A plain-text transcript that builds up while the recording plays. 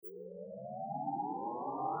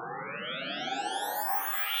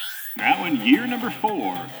That one, year number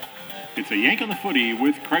 4. It's a Yank on the Footy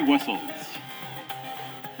with Craig Wessels.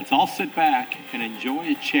 Let's all sit back and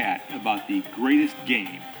enjoy a chat about the greatest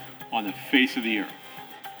game on the face of the earth.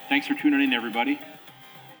 Thanks for tuning in, everybody.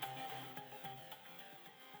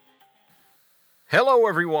 Hello,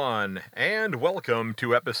 everyone, and welcome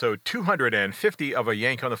to episode 250 of A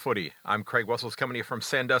Yank on the Footy. I'm Craig Wessels, coming to you from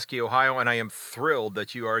Sandusky, Ohio, and I am thrilled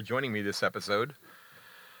that you are joining me this episode.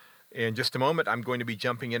 In just a moment, I'm going to be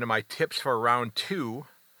jumping into my tips for round 2,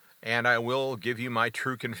 and I will give you my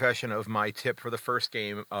true confession of my tip for the first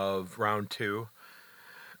game of round 2.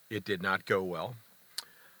 It did not go well.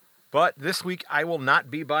 But this week, I will not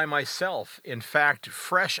be by myself. In fact,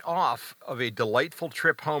 fresh off of a delightful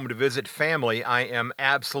trip home to visit family, I am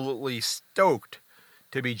absolutely stoked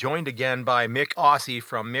to be joined again by Myk Aussie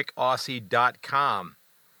from MykAussie.com.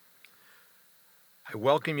 I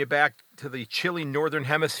welcome you back to the chilly Northern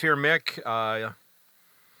Hemisphere, Myk.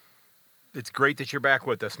 It's great that you're back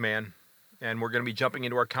with us, man. And we're going to be jumping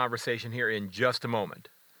into our conversation here in just a moment.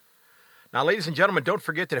 Now, ladies and gentlemen, don't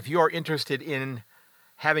forget that if you are interested in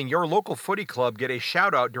having your local footy club get a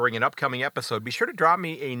shout-out during an upcoming episode, be sure to drop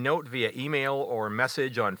me a note via email or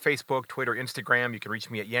message on Facebook, Twitter, Instagram. You can reach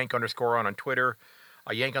me at Yank_on Twitter,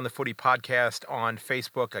 a Yank on the Footy podcast on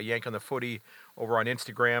Facebook, a Yank on the Footy over on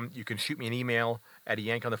Instagram. You can shoot me an email at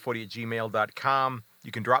ayankonthefooty@gmail.com.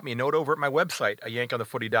 You can drop me a note over at my website,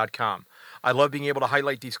 ayankonthefooty.com. I love being able to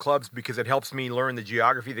highlight these clubs because it helps me learn the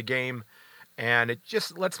geography of the game, and it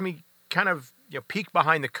just lets me kind of peek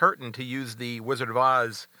behind the curtain, to use the Wizard of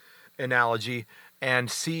Oz analogy, and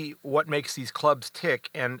see what makes these clubs tick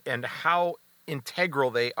and how integral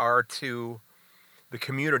they are to the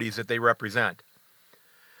communities that they represent.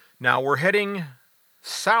 Now, we're heading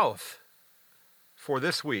south for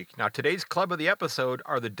this week. Now, today's club of the episode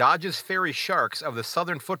are the Dodges Ferry Sharks of the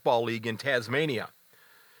Southern Football League in Tasmania.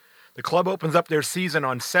 The club opens up their season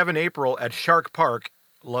on 7 April at Shark Park,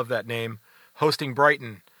 love that name, hosting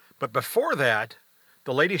Brighton. But before that,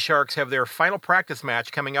 the Lady Sharks have their final practice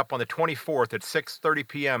match coming up on the 24th at 6:30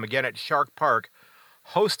 p.m., again at Shark Park,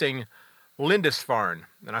 hosting Lindisfarne.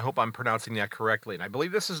 And I hope I'm pronouncing that correctly. And I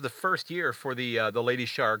believe this is the first year for the Lady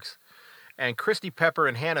Sharks. And Christy Pepper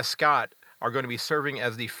and Hannah Scott are going to be serving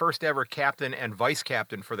as the first ever captain and vice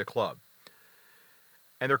captain for the club.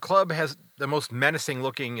 And their club has the most menacing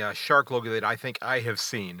looking shark logo that I think I have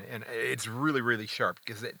seen. And it's really, really sharp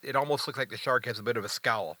because it almost looks like the shark has a bit of a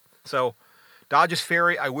scowl. So, Dodges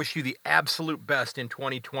Ferry, I wish you the absolute best in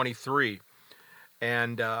 2023.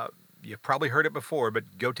 And you've probably heard it before,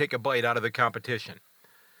 but go take a bite out of the competition.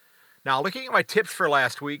 Now, looking at my tips for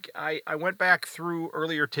last week, I went back through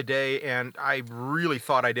earlier today, and I really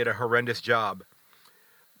thought I did a horrendous job.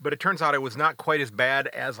 But it turns out I was not quite as bad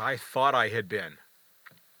as I thought I had been.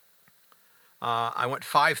 I went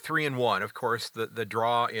 5-3-1, of course, the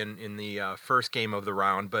draw in the first game of the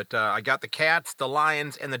round. But I got the Cats, the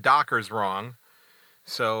Lions, and the Dockers wrong.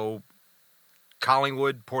 So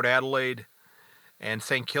Collingwood, Port Adelaide, and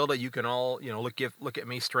St. Kilda, you can all look at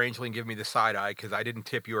me strangely and give me the side eye because I didn't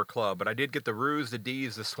tip your club. But I did get the Roos, the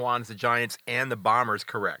D's, the Swans, the Giants, and the Bombers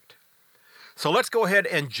correct. So let's go ahead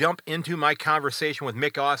and jump into my conversation with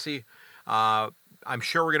Myk Aussie. I'm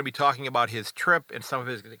sure we're going to be talking about his trip and some of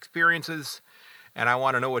his experiences. And I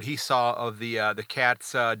want to know what he saw of the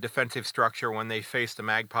Cats' defensive structure when they faced the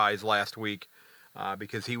Magpies last week,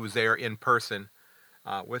 because he was there in person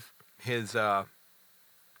with his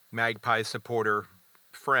Magpies supporter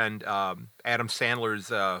friend, Adam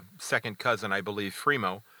Sandler's second cousin, I believe,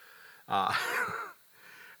 Fremo.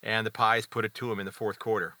 And the Pies put it to him in the fourth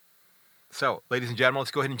quarter. So, ladies and gentlemen,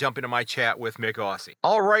 let's go ahead and jump into my chat with Myk Aussie.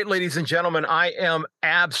 All right, ladies and gentlemen, I am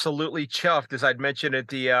absolutely chuffed, as I'd mentioned at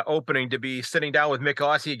the opening, to be sitting down with Myk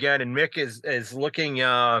Aussie again. And Myk is looking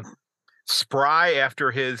spry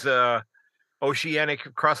after his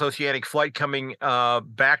cross-oceanic flight coming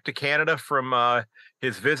back to Canada from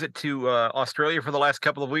his visit to Australia for the last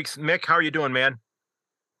couple of weeks. Myk, how are you doing, man?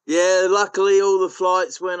 Yeah, luckily all the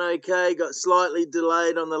flights went okay. Got slightly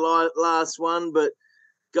delayed on the last one, but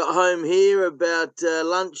got home here about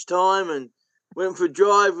lunchtime and went for a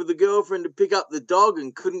drive with the girlfriend to pick up the dog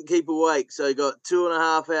and couldn't keep awake. So got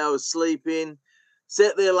 2.5 hours sleep in,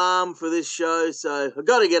 set the alarm for this show. So I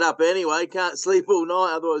got to get up anyway. Can't sleep all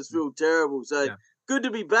night, otherwise feel terrible. So yeah. Good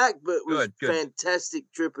to be back, but it was a fantastic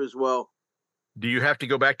trip as well. Do you have to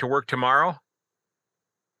go back to work tomorrow?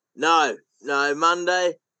 No,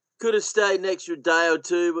 Monday. Could have stayed an extra day or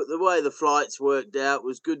two, but the way the flights worked out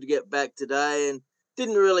was good to get back today, and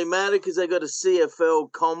didn't really matter because they got a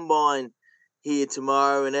CFL combine here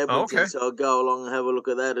tomorrow in Edmonton, so I'll go along and have a look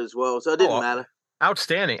at that as well. So it didn't matter.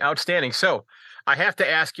 Outstanding. So I have to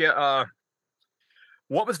ask you,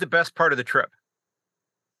 what was the best part of the trip?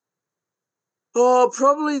 Oh,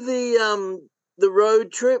 probably the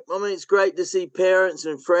road trip. I mean, it's great to see parents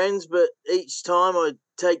and friends, but each time I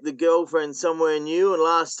take the girlfriend somewhere new. And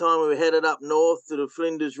last time we were headed up north to the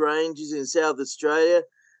Flinders Ranges in South Australia.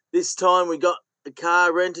 This time we got a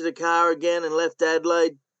car, rented a car again, and left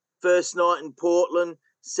Adelaide. First night in Portland,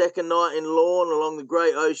 second night in Lorne along the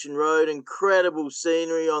Great Ocean Road. Incredible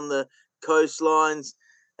scenery on the coastlines.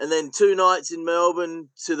 And then 2 nights in Melbourne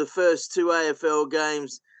to the first two AFL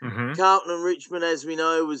games. Mm-hmm. Carlton and Richmond, as we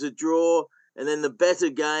know, was a draw. And then the better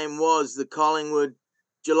game was the Collingwood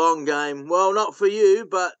Geelong game. Well, not for you,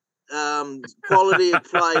 but quality of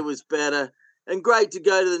play was better. And great to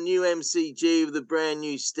go to the new MCG with the brand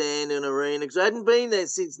new stand and arena, because I hadn't been there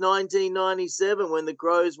since 1997 when the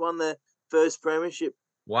Crows won their first premiership.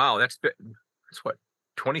 Wow, that's what,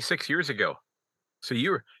 26 years ago. So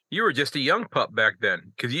you were just a young pup back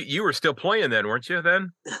then, because you were still playing then, weren't you?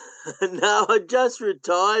 Then No, I just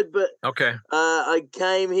retired, but okay, I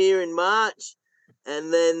came here in March,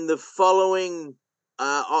 and then the following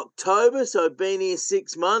October, so I've been here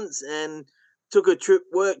 6 months, and took a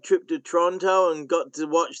work trip to Toronto and got to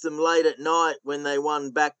watch them late at night when they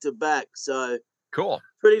won back to back. So cool.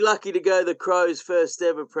 pretty lucky to go the Crows' first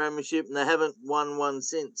ever premiership, and they haven't won one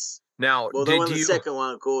since. Now, Well, they won the second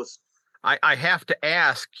one, of course. I have to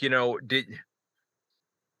ask, I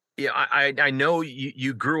know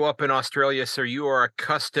you grew up in Australia, so you are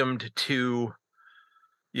accustomed to,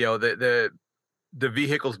 the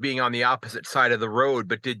vehicles being on the opposite side of the road.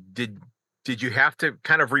 But did you have to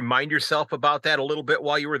kind of remind yourself about that a little bit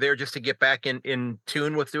while you were there, just to get back in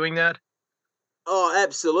tune with doing that? Oh,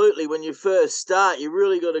 absolutely. When you first start, you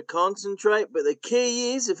really got to concentrate. But the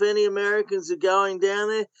key is, if any Americans are going down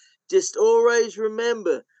there, just always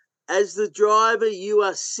remember, as the driver, you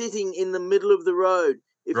are sitting in the middle of the road.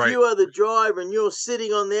 If Right. you are the driver and you're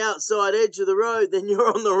sitting on the outside edge of the road, then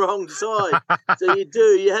you're on the wrong side. So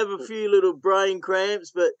you have a few little brain cramps,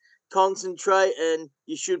 but concentrate and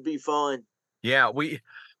you should be fine. Yeah,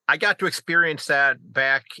 I got to experience that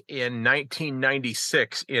back in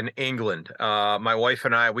 1996 in England. My wife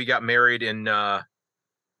and I, we got married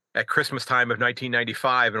at Christmas time of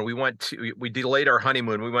 1995, and we delayed our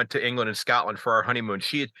honeymoon. We went to England and Scotland for our honeymoon.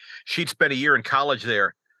 She'd spent a year in college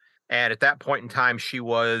there, and at that point in time, she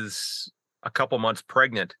was a couple months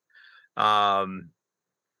pregnant. And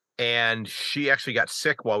she actually got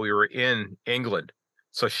sick while we were in England,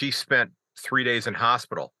 so she spent 3 days in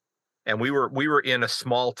hospital. And we were in a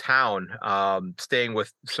small town, staying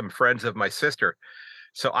with some friends of my sister.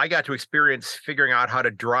 So I got to experience figuring out how to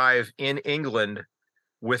drive in England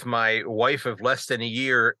with my wife of less than a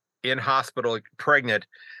year in hospital, pregnant,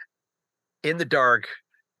 in the dark,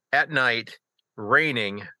 at night,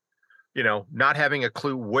 raining, not having a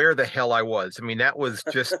clue where the hell I was. I mean, that was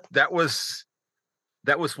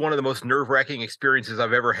one of the most nerve-wracking experiences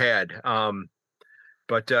I've ever had.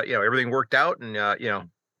 But everything worked out, and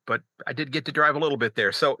but I did get to drive a little bit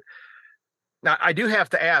there. So now I do have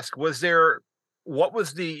to ask, what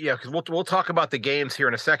was because we'll talk about the games here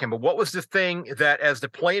in a second, but what was the thing that, as the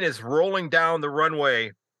plane is rolling down the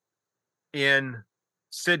runway in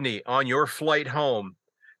Sydney on your flight home,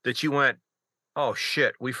 that you went, oh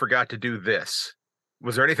shit, we forgot to do this?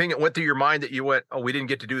 Was there anything that went through your mind that you went, oh, we didn't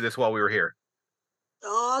get to do this while we were here?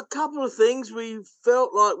 A couple of things. We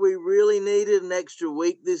felt like we really needed an extra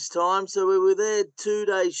week this time, so we were there 2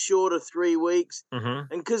 days short of 3 weeks.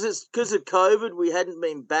 Mm-hmm. And because of COVID, we hadn't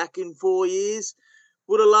been back in 4 years.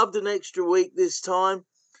 Would have loved an extra week this time.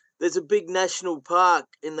 There's a big national park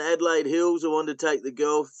in the Adelaide Hills I wanted to take the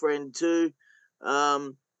girlfriend to.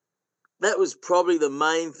 That was probably the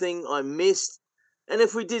main thing I missed. And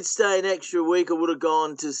if we did stay an extra week, I would have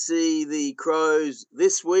gone to see the Crows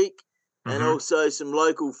this week. And also some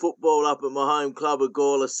local football up at my home club of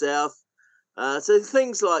Gawler South. So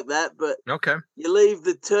things like that. But okay, you leave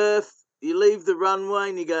the turf, you leave the runway,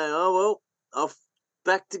 and you go, oh, well, off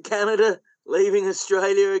back to Canada, leaving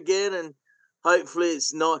Australia again. And hopefully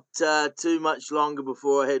it's not too much longer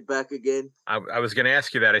before I head back again. I was going to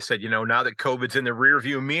ask you that. I said, now that COVID's in the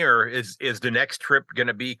rearview mirror, is the next trip going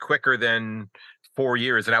to be quicker than 4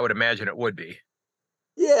 years? And I would imagine it would be.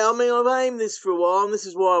 Yeah, I mean, I've aimed this for a while, and this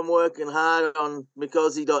is why I'm working hard on Myk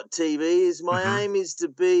Aussie. My aim is to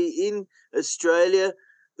be in Australia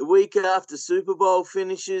the week after Super Bowl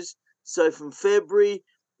finishes. So from February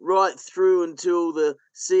right through until the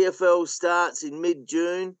CFL starts in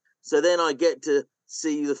mid-June. So then I get to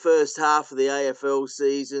see the first half of the AFL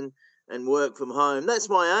season. and work from home. That's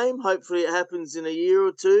my aim. Hopefully it happens in a year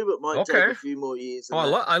or two, but might take Okay. a few more years. Oh,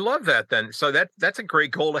 I love that then. So that's a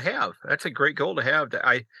great goal to have. That's a great goal to have.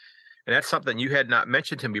 And that's something you had not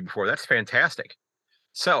mentioned to me before. That's fantastic.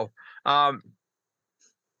 So,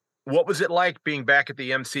 what was it like being back at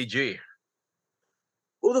the MCG?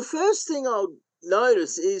 Well, the first thing I'll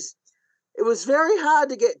notice is it was very hard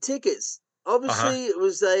to get tickets. Obviously, it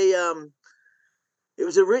was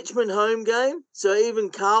a Richmond home game, so even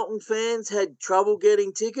Carlton fans had trouble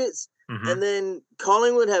getting tickets. Mm-hmm. And then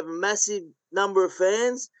Collingwood have a massive number of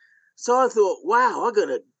fans. So I thought, wow, I got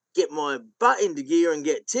to get my butt into gear and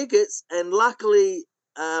get tickets. And luckily,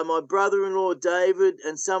 my brother-in-law David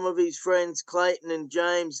and some of his friends Clayton and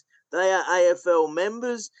James, they are AFL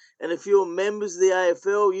members. And if you're members of the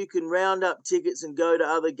AFL, you can round up tickets and go to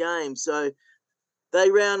other games. So he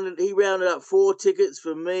rounded up 4 tickets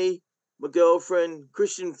for me, my girlfriend,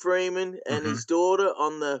 Christian Freeman, and his daughter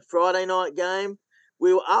on the Friday night game.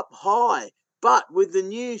 We were up high, but with the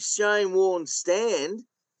new Shane Warne stand,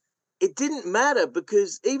 it didn't matter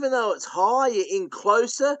because even though it's high, you're in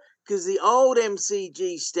closer because the old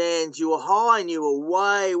MCG stands, you were high and you were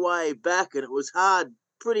way, way back, and it was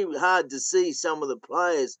pretty hard to see some of the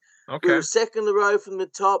players. Okay. We were second row from the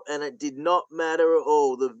top, and it did not matter at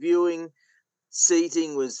all. The viewing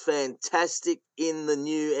seating was fantastic in the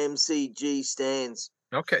new MCG stands.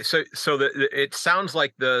 Okay, so it sounds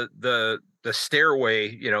like the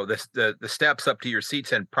stairway, the steps up to your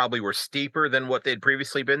seats and probably were steeper than what they'd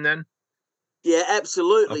previously been then. Yeah,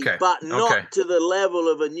 absolutely, Okay. but not to the level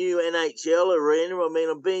of a new NHL arena. I mean,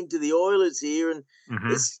 I've been to the Oilers here, and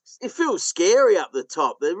it feels scary up the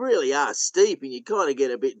top. They really are steep, and you kind of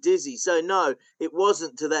get a bit dizzy. So no, it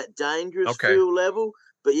wasn't to that dangerous feel level,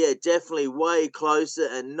 but yeah, definitely way closer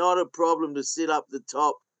and not a problem to sit up the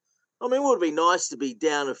top. I mean, it would be nice to be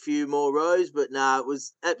down a few more rows, but no, it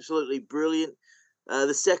was absolutely brilliant.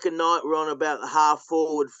 The second night, we're on about the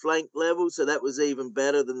half-forward flank level, so that was even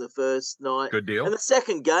better than the first night. Good deal. And the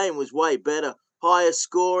second game was way better. Higher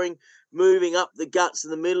scoring, moving up the guts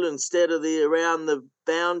in the middle instead of around the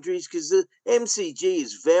boundaries, because the MCG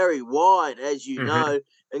is very wide, as you know,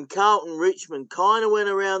 and Carlton Richmond kind of went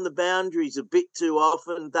around the boundaries a bit too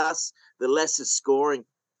often, thus the lesser scoring.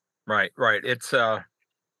 Right. It's I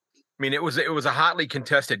mean, it was a hotly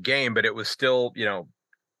contested game, but it was still,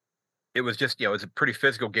 it was just, it was a pretty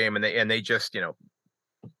physical game, and they just,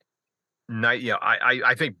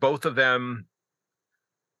 I think both of them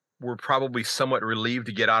were probably somewhat relieved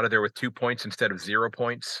to get out of there with 2 points instead of 0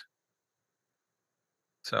 points.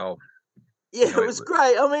 So yeah, it was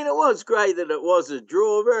great. I mean, it was great that it was a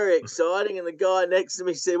draw, very exciting. And the guy next to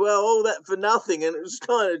me said, well, all that for nothing. And it was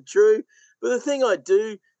kind of true. But the thing I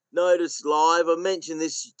do notice live, I mentioned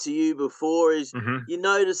this to you before, is you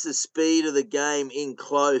notice the speed of the game in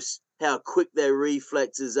close, how quick their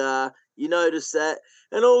reflexes are. You notice that.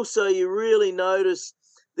 And also you really notice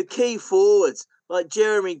the key forwards, like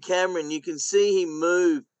Jeremy Cameron. You can see him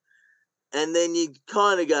move, and then you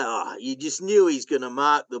kind of go, you just knew he's going to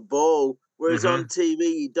mark the ball. Whereas on TV,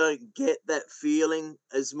 you don't get that feeling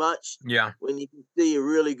as much. Yeah. When you can see a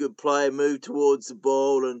really good player move towards the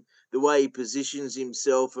ball and the way he positions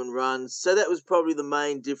himself and runs. So that was probably the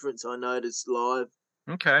main difference I noticed live.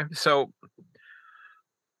 Okay. So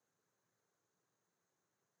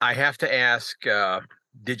I have to ask,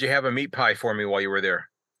 did you have a meat pie for me while you were there?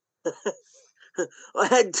 I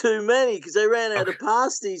had too many because they ran out of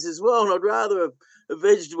pasties as well, and I'd rather a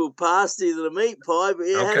vegetable pasty than a meat pie, but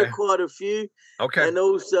yeah, I had quite a few. Okay. And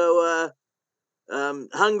also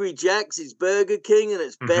Hungry Jack's is Burger King, and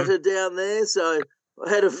it's better down there, so I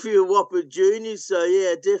had a few Whopper Juniors, so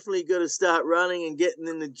yeah, definitely got to start running and getting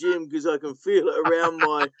in the gym because I can feel it around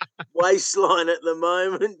my waistline at the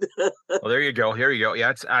moment. Well, there you go.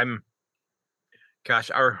 Yeah,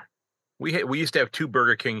 we used to have 2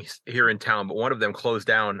 Burger Kings here in town, but one of them closed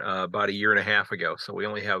down about a year and a half ago. So we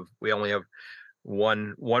only have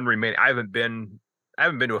one remaining. I haven't been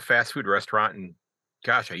to a fast food restaurant in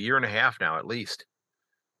a year and a half now, at least.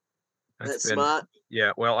 That's smart.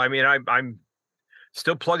 Yeah. Well, I mean, I'm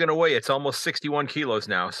still plugging away. It's almost 61 kilos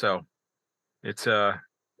now. So it's,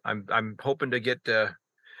 I'm hoping to get,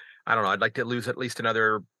 I don't know. I'd like to lose at least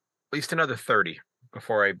another 30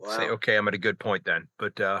 before I say, okay, I'm at a good point then,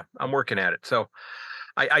 but, I'm working at it. So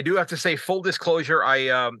I do have to say, full disclosure,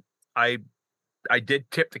 I did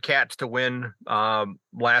tip the Cats to win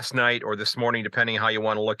last night or this morning, depending on how you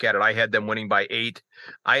want to look at it. I had them winning by 8.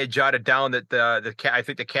 I had jotted down that I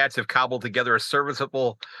think the Cats have cobbled together a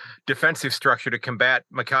serviceable defensive structure to combat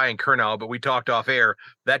Mackay and Kurnow, but we talked off air.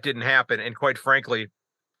 That didn't happen. And quite frankly,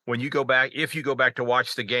 when you go back, if you go back to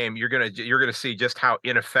watch the game, you're gonna see just how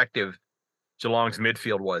ineffective Geelong's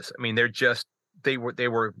midfield was. I mean, they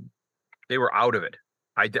were out of it.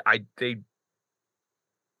 They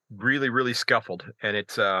really, really scuffled, and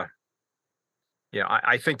it's I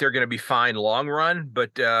think they're going to be fine long run,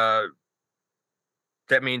 but that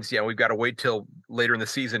means we've got to wait till later in the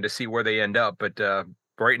season to see where they end up. But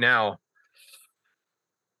right now,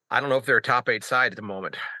 I don't know if they're a top 8 side at the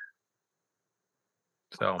moment.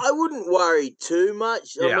 So I wouldn't worry too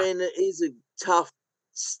much. Yeah. I mean, it is a tough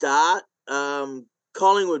start.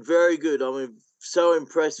 Collingwood, very good. I mean, so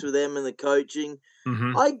impressed with them and the coaching.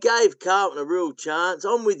 mhm. I gave Carlton a real chance.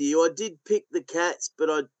 I'm with you. I did pick the Cats, but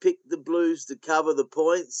I picked the Blues to cover the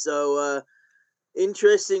points. So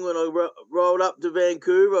interesting, when I rolled up to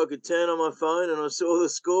Vancouver, I could turn on my phone and I saw the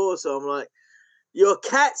score. So I'm like, your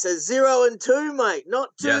Cats are 0-2, mate. Not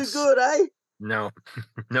too Yes. good, eh? No,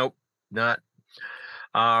 nope, not.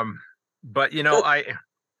 But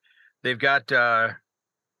they've got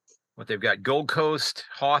they've got Gold Coast,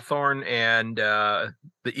 Hawthorn, and the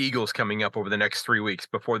Eagles coming up over the next 3 weeks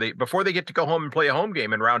before they get to go home and play a home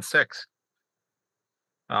game in round 6.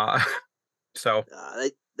 So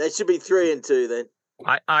they should be 3-2 then.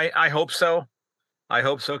 I hope so. I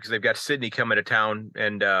hope so, because they've got Sydney coming to town,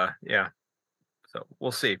 and so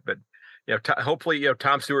we'll see. But hopefully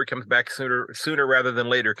Tom Stewart comes back sooner rather than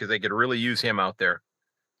later, because they could really use him out there.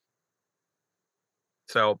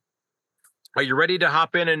 So, are you ready to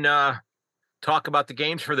hop in and talk about the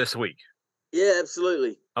games for this week? Yeah,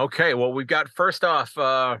 absolutely. Okay, well, we've got, first off,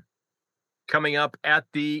 coming up at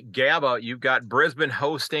the Gabba, you've got Brisbane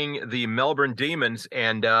hosting the Melbourne Demons,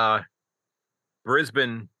 and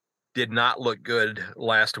Brisbane did not look good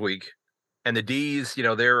last week. And the D's,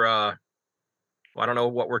 they're, I don't know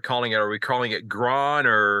what we're calling it. Are we calling it Gron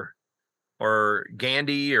or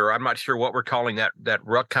Gandy, or I'm not sure what we're calling that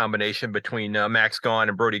ruck combination between Max Gawn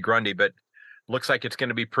and Brody Grundy, but looks like it's going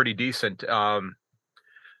to be pretty decent. The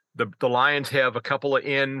Lions have a couple of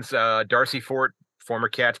ins. Darcy Fort, former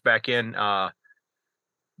Cats, back in.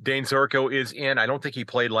 Dane Zorko is in. I don't think he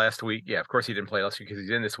played last week. Yeah, of course he didn't play last week because he's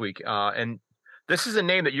in this week. And this is a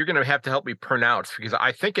name that you're going to have to help me pronounce, because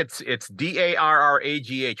I think it's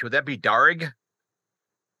Darragh. Would that be Darrig?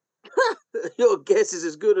 Your guess is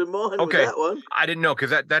as good as mine. Okay, with that one. I didn't know,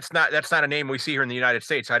 because that's not a name we see here in the United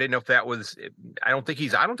States. I didn't know if that was. I don't think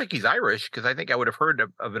he's Irish, because I think I would have heard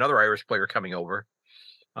of another Irish player coming over.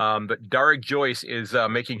 But Darragh Joyce is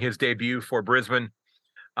making his debut for Brisbane.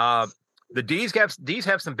 The D's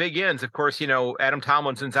have some big ends. Of course, Adam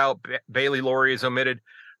Tomlinson's out. Bailey Laurie is omitted.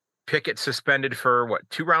 Pickett suspended for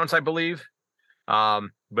 2 rounds, I believe.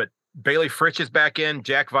 But Bailey Fritsch is back in.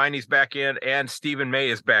 Jack Viney's back in, and Stephen May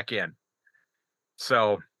is back in.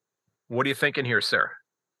 So, what are you thinking here, sir?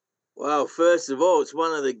 Well, first of all, it's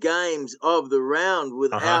one of the games of the round,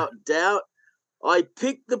 without doubt. I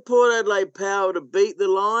picked the Port Adelaide Power to beat the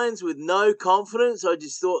Lions with no confidence. I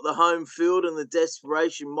just thought the home field and the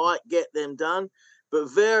desperation might get them done,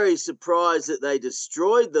 but very surprised that they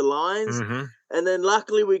destroyed the Lions. Mm-hmm. And then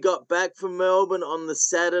luckily we got back from Melbourne on the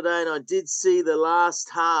Saturday, and I did see the last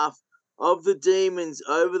half of the Demons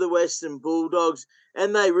over the Western Bulldogs,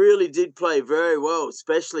 and they really did play very well,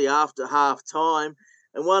 especially after half time.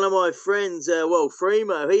 And one of my friends,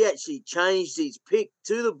 Freemo, he actually changed his pick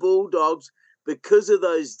to the Bulldogs because of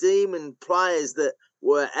those Demon players that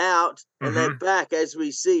were out, and they're back, as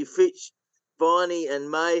we see, Fitch, Viney and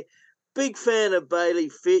May. Big fan of Bailey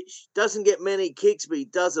Fitch. Doesn't get many kicks, but he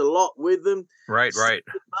does a lot with them. Right.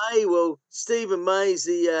 Stephen May's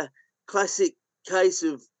the classic case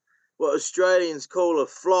of what Australians call a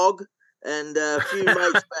flog, and a few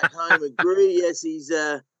mates back home agree. Yes, he's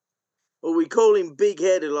we call him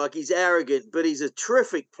big-headed, like he's arrogant, but he's a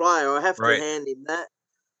terrific player. I have to hand him that.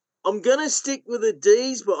 I'm going to stick with the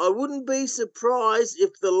D's, but I wouldn't be surprised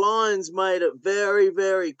if the Lions made it very,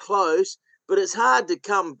 very close. But it's hard to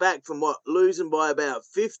come back from losing by about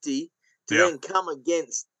 50 to then come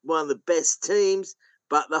against one of the best teams.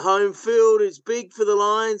 But the home field is big for the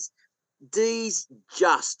Lions. D's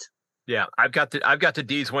just. Yeah, I've got the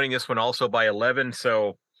D's winning this one also by 11.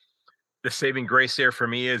 So the saving grace there for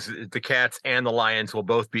me is the Cats and the Lions will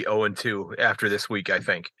both be 0-2 after this week, I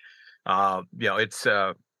think. It's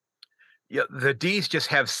the D's just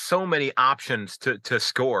have so many options to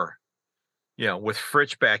score. With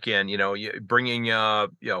Fritsch back in, bringing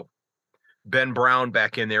Ben Brown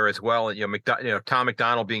back in there as well, and Tom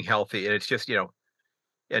McDonald being healthy, and it's just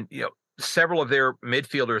several of their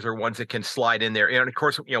midfielders are ones that can slide in there, and of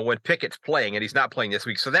course when Pickett's playing, and he's not playing this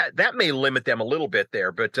week, so that may limit them a little bit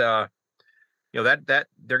there, but that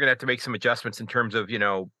they're going to have to make some adjustments in terms of,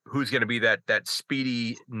 who's going to be that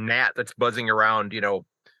speedy gnat that's buzzing around,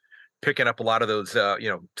 picking up a lot of those,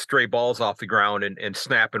 stray balls off the ground and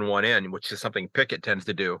snapping one in, which is something Pickett tends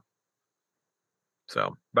to do.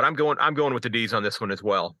 So, but I'm going with the D's on this one as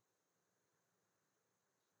well.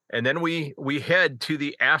 And then we head to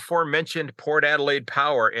the aforementioned Port Adelaide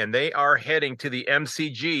Power, and they are heading to the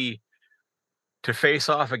MCG to face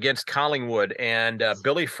off against Collingwood. And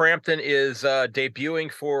Billy Frampton is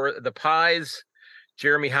debuting for the Pies.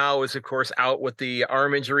 Jeremy Howe is, of course, out with the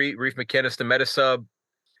arm injury. Reef McInnes, the meta-sub.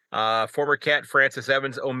 Former Cat Francis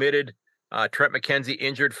Evans omitted. Trent McKenzie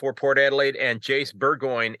injured for Port Adelaide, and Jace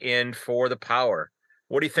Burgoyne in for the Power.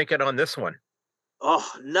 What are you thinking on this one? Oh,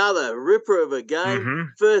 another ripper of a game. Mm-hmm.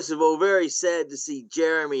 First of all, very sad to see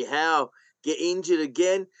Jeremy Howe get injured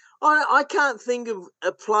again. I can't think of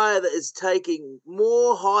a player that is taking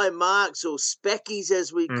more high marks or speckies,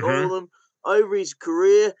 as we call them, over his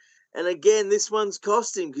career. And again, this one's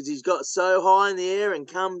cost him because he's got so high in the air and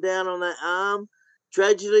come down on that arm.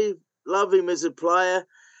 Tragedy, love him as a player.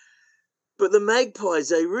 But the Magpies,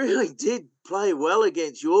 they really did play well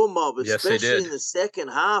against your mob, especially in the second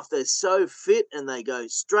half. They're so fit and they go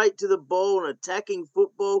straight to the ball and attacking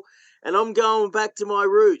football. And I'm going back to my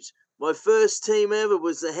roots. My first team ever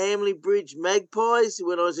was the Hamley Bridge Magpies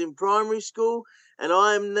when I was in primary school. And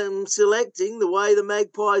I am selecting the way the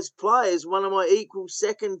Magpies play as one of my equal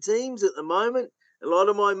second teams at the moment. A lot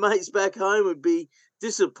of my mates back home would be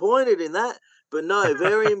disappointed in that. But no,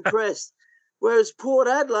 very impressed. Whereas Port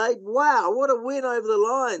Adelaide, wow, what a win over the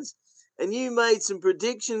Lions. And you made some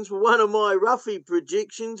predictions. One of my roughie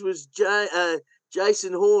predictions was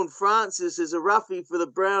Jason Horne-Francis as a roughie for the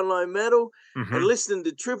Brownlow medal. Mm-hmm. And listening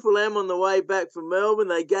to Triple M on the way back from Melbourne,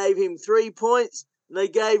 they gave him 3 points. And they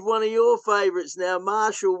gave one of your favourites now,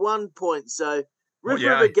 Marshall, 1 point. So,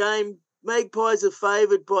 ripper of a game. Magpies are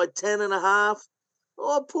favoured by 10.5.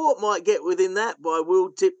 Oh, Port might get within that, but I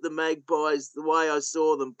will tip the Magpies the way I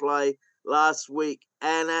saw them play last week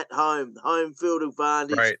and at home. Home field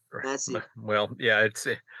advantage, right. Massive. Well, yeah,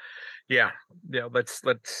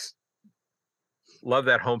 let's love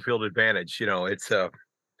that home field advantage. It's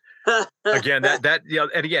again that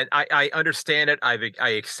and again, I understand it. I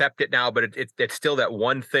accept it now, but it's still that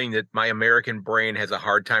one thing that my American brain has a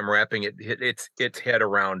hard time wrapping its head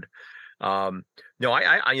around. I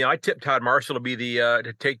tipped Todd Marshall to be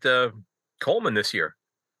to take the Coleman this year.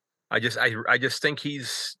 I just think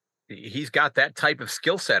he's got that type of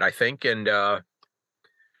skill set, I think. And,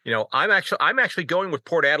 I'm actually going with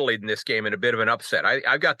Port Adelaide in this game in a bit of an upset.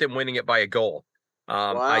 I've got them winning it by a goal.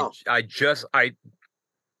 Wow. I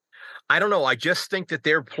don't know. I just think that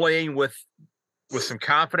they're playing with some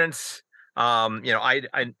confidence. I'm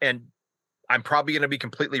probably going to be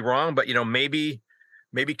completely wrong, but,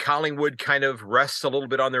 maybe Collingwood kind of rests a little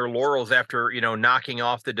bit on their laurels after, knocking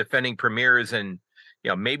off the defending premiers, and,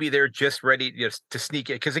 maybe they're just ready to sneak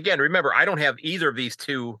it. Because again, remember, I don't have either of these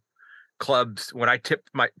two clubs. When I tipped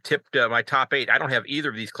my top 8, I don't have either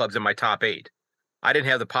of these clubs in my top 8. I didn't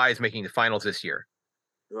have the Pies making the finals this year.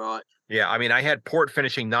 Right. Yeah. I mean, I had Port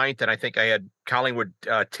finishing 9th, and I think I had Collingwood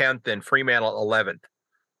 10th and Fremantle 11th.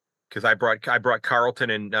 Because I brought Carlton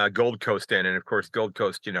and Gold Coast in, and of course Gold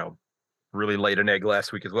Coast, really laid an egg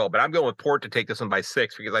last week as well. But I'm going with Port to take this one by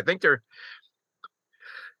 6 because I think they're.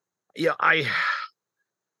 Yeah,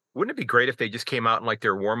 wouldn't it be great if they just came out in like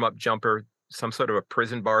their warm-up jumper, some sort of a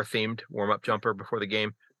prison bar themed warm-up jumper before the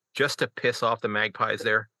game, just to piss off the Magpies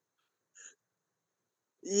there?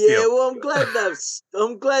 Yeah, well, I'm glad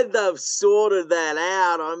they've sorted that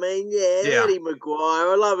out. I mean, Eddie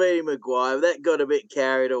Maguire. I love Eddie Maguire. That got a bit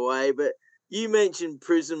carried away, but you mentioned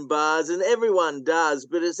prison bars, and everyone does,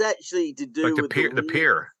 but it's actually to do with the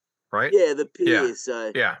pier, right? Yeah, the pier. Yeah.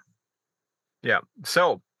 So yeah.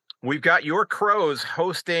 So we've got your Crows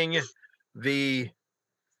hosting the,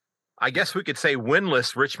 I guess we could say,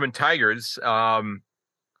 winless Richmond Tigers. Lockie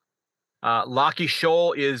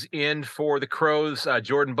Scholl is in for the Crows.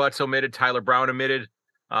 Jordan Butts omitted. Tyler Brown omitted.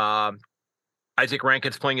 Isaac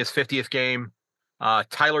Rankin's playing his 50th game.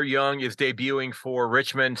 Tyler Young is debuting for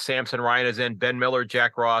Richmond. Samson Ryan is in. Ben Miller,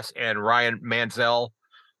 Jack Ross, and Ryan Manziel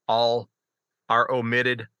all are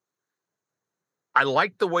omitted. I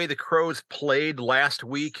liked the way the Crows played last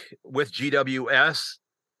week with GWS,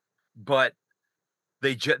 but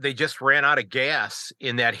they just ran out of gas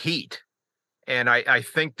in that heat. And I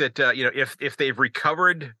think that, if they've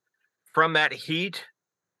recovered from that heat,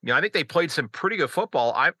 I think they played some pretty good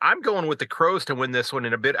football. I'm going with the Crows to win this one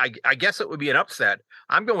in a bit. I guess it would be an upset.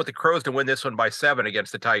 I'm going with the Crows to win this one by 7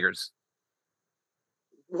 against the Tigers.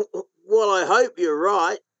 Well, I hope you're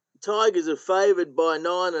right, Tigers are favoured by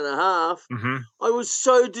 9.5. Mm-hmm. I was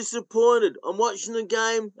so disappointed. I'm watching the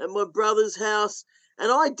game at my brother's house,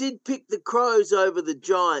 and I did pick the Crows over the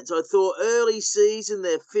Giants. I thought early season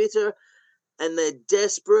they're fitter and they're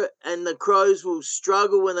desperate, and the Crows will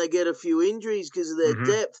struggle when they get a few injuries because of their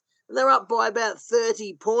Mm-hmm. depth. And they're up by about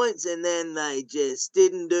 30 points, and then they just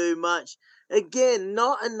didn't do much. Again,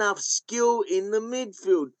 not enough skill in the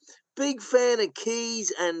midfield. Big fan of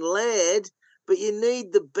Keys and Laird, but you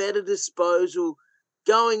need the better disposal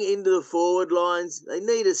going into the forward lines. They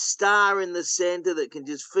need a star in the centre that can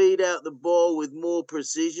just feed out the ball with more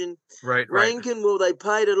precision. Right. Rankin, well, they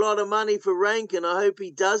paid a lot of money for Rankin. I hope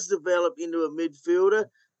he does develop into a midfielder.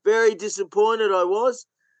 Very disappointed I was.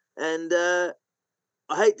 And I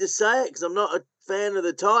hate to say it because I'm not a fan of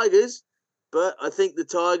the Tigers, but I think the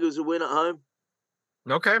Tigers will win at home.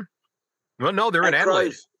 Okay. Well, no, they're in Adelaide.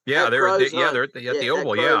 Crows. Yeah, they're at the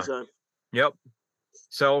Oval. Yeah. Home. Yep.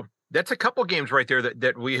 So that's a couple games right there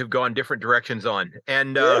that we have gone different directions on.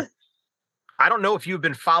 And Yeah. I don't know if you've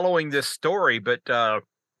been following this story, but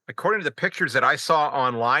according to the pictures that I saw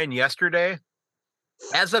online yesterday,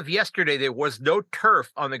 as of yesterday, there was no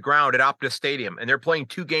turf on the ground at Optus Stadium, and they're playing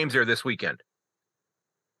 2 games there this weekend.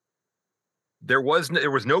 There was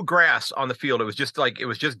no grass on the field. It was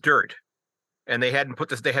just dirt, and they had not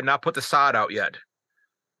put the sod out yet.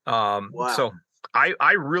 Wow. So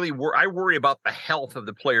I worry about the health of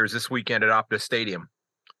the players this weekend at Optus Stadium.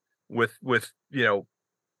 With the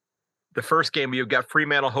first game, you've got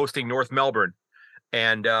Fremantle hosting North Melbourne,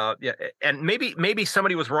 and and maybe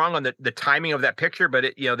somebody was wrong on the timing of that picture,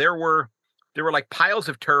 but there were like piles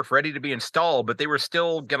of turf ready to be installed, but they were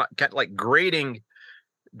still gonna get like grading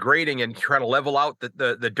and trying to level out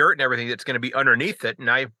the dirt and everything that's going to be underneath it. And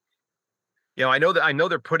I know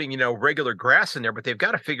they're putting regular grass in there, but they've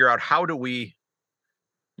got to figure out how do we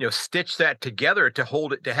stitch that together to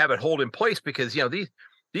have it hold in place, because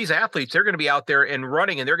these athletes, they're going to be out there and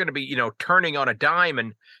running, and they're going to be turning on a dime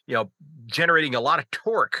and generating a lot of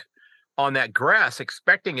torque on that grass,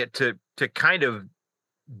 expecting it to kind of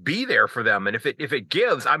be there for them. And if it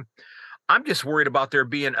gives, I'm just worried about there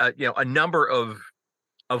being a number of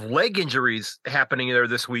leg injuries happening there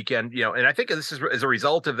this weekend. And I think this is as a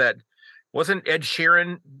result of that. Wasn't Ed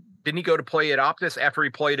Sheeran, didn't he go to play at Optus after he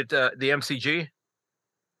played at the MCG?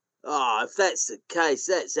 Oh, if that's the case,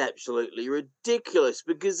 that's absolutely ridiculous,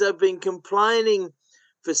 because they've been complaining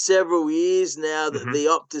for several years now that Mm-hmm. the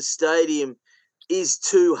Optus Stadium is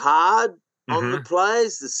too hard on Mm-hmm. the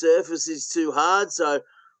players. The surface is too hard. So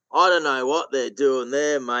I don't know what they're doing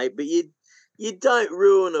there, mate, but you don't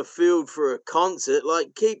ruin a field for a concert.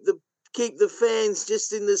 Like, keep the fans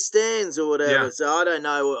just in the stands or whatever. Yeah. So I don't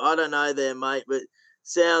know there, mate, but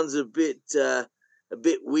sounds a bit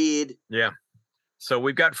weird. Yeah. So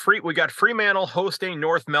we got Fremantle hosting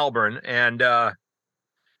North Melbourne, and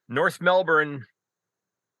North Melbourne,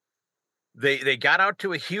 they got out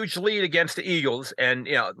to a huge lead against the Eagles, and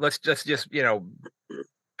let's just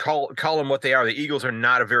call them what they are. The Eagles are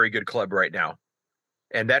not a very good club right now,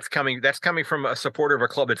 and that's coming from a supporter of a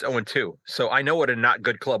club that's 0-2. So I know what a not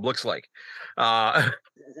good club looks like.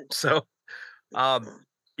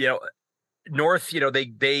 North,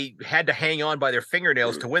 they had to hang on by their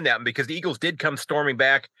fingernails to win that, because the Eagles did come storming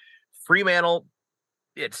back. Fremantle,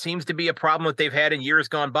 it seems to be a problem that they've had in years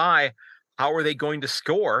gone by. How are they going to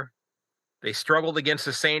score? They struggled against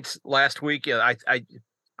the Saints last week. I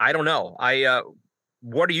don't know.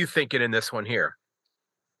 What are you thinking in this one here?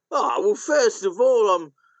 Oh, well, first of all,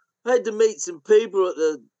 I had to meet some people at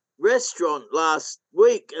the restaurant last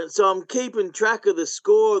week, and so I'm keeping track of the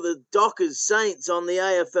score of the Dockers Saints on the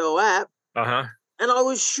AFL app. Uh-huh. And I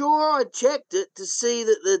was sure I checked it to see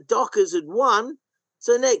that the Dockers had won.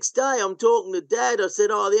 So next day I'm talking to Dad. I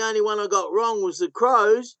said, the only one I got wrong was the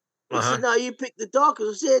Crows. He said, no, you picked the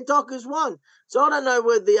Dockers. I said, Dockers won. So I don't know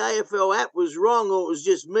whether the AFL app was wrong or it was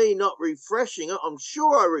just me not refreshing it. I'm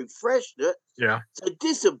sure I refreshed it. Yeah. So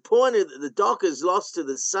disappointed that the Dockers lost to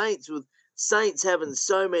the Saints, with Saints having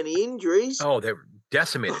so many injuries. Oh, they were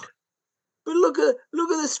decimated. But look at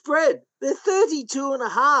the spread. They're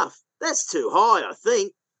 32.5. That's too high, I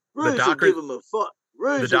think. Roos will give them a fight.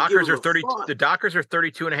 The Dockers are 30. The Dockers are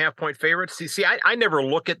 32.5 point favorites. See, I never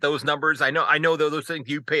look at those numbers. I know those things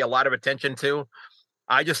you pay a lot of attention to.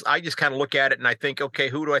 I just kind of look at it and I think, okay,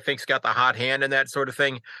 who do I think's got the hot hand and that sort of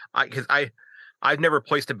thing? Because I've never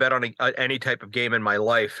placed a bet on any type of game in my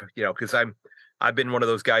life, because I've been one of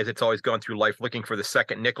those guys that's always gone through life looking for the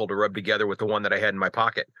second nickel to rub together with the one that I had in my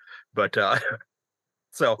pocket. But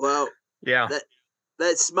so, well, yeah.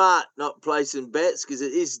 That's smart, not placing bets, because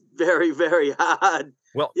it is very, very hard.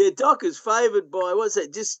 Well, yeah, Dockers favoured by, what's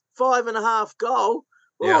that, just 5.5 goal.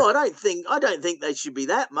 Well, I don't think they should be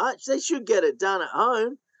that much. They should get it done at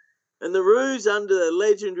home. And the Roos under the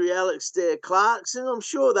legendary Alex Clarkson, I'm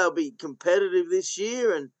sure they'll be competitive this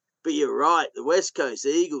year. But you're right, the West Coast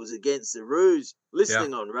Eagles against the Roos.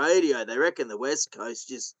 Listening on radio, they reckon the West Coast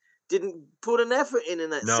just didn't put an effort in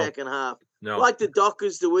that second half. No. Like the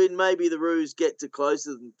Dockers to win, maybe the Roos get to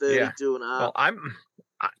closer than 32 and a half. Well,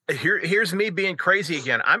 here's me being crazy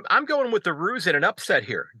again. I'm going with the Roos in an upset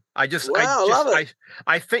here. I love it.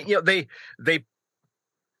 I think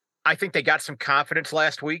I think they got some confidence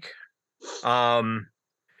last week.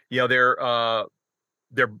 They're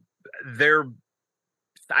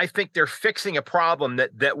I think they're fixing a problem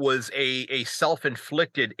that was a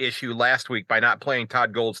self-inflicted issue last week by not playing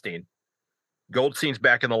Todd Goldstein. Goldstein's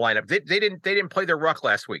back in the lineup. They didn't play their ruck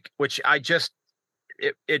last week, which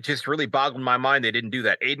it just really boggled my mind. They didn't do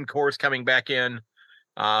that. Aiden Core's coming back in.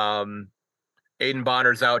 Aiden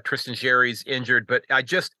Bonner's out. Tristan Sherry's injured, but I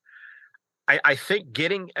think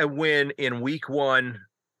getting a win in week 1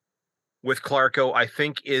 with Clarko, I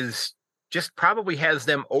think is just probably has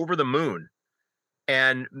them over the moon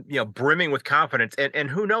and, brimming with confidence. And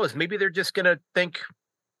who knows, maybe they're just going to think,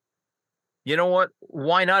 you know what,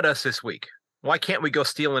 why not us this week? Why can't we go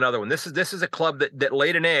steal another one? This is a club that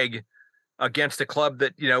laid an egg against a club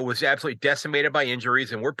that, was absolutely decimated by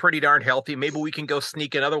injuries, and we're pretty darn healthy. Maybe we can go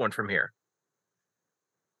sneak another one from here.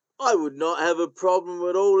 I would not have a problem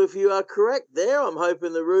at all if you are correct there. I'm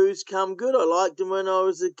hoping the Roos come good. I liked them when I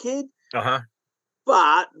was a kid. Uh-huh.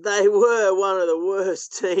 But they were one of the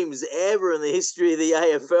worst teams ever in the history of the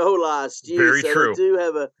AFL last year. Very true. They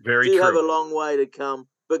do have a long way to come.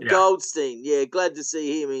 But Goldstein, glad to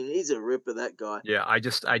see him. I mean, he's a ripper, that guy. Yeah, I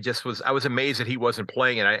was amazed that he wasn't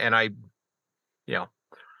playing, and I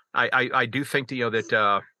do think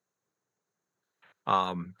that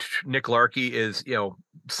Nick Larkey is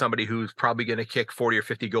somebody who's probably going to kick 40 or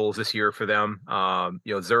 50 goals this year for them.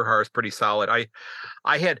 Zerhar is pretty solid.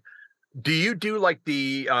 Do you do like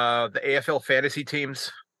the AFL fantasy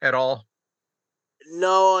teams at all?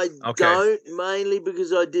 No, I don't, mainly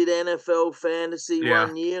because I did NFL fantasy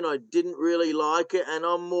 1 year and I didn't really like it, and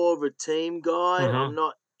I'm more of a team guy. Mm-hmm. I'm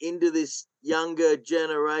not into this younger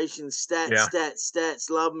generation stats,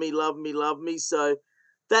 love me. So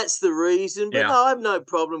that's the reason. But no, I have no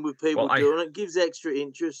problem with people doing it. It gives extra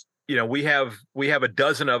interest. We have a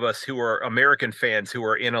dozen of us who are American fans who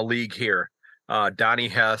are in a league here. Donnie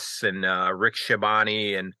Hess and Rick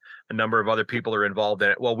Shabani and a number of other people are involved in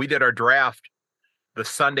it. Well, we did our draft the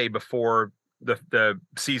Sunday before the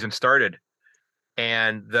season started,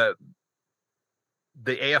 and the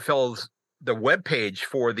AFL's the webpage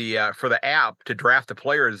for the app to draft the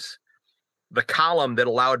players, the column that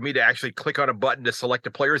allowed me to actually click on a button to select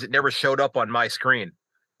the players, it never showed up on my screen.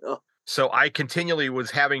 Oh. So I continually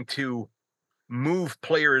was having to move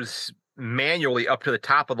players manually up to the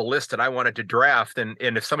top of the list that I wanted to draft, and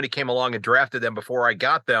if somebody came along and drafted them before I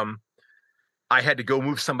got them, I had to go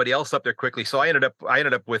move somebody else up there quickly. So I ended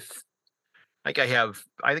up with, I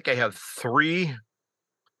think I have 3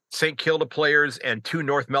 St. Kilda players and 2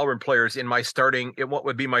 North Melbourne players in what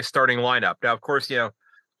would be my starting lineup. Now, of course, Davis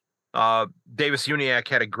Uniacke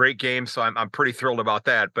had a great game, so I'm pretty thrilled about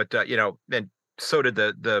that. But and so did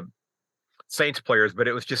the Saints players. But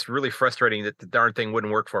it was just really frustrating that the darn thing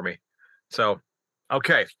wouldn't work for me. So,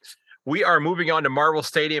 okay, we are moving on to Marvel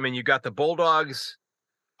Stadium, and you got the Bulldogs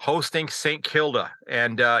hosting St. Kilda,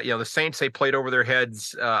 and the Saints, they played over their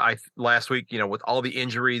heads last week. With all the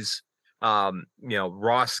injuries,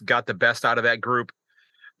 Ross got the best out of that group.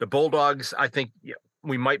 The Bulldogs, I think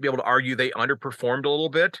we might be able to argue they underperformed a little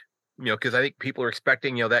bit, because I think people are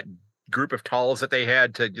expecting that group of talls that they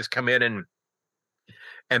had to just come in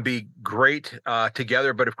and be great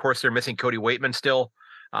together. But of course, they're missing Cody Waitman still.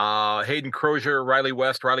 Hayden Crozier, Riley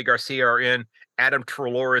West, Riley Garcia are in. Adam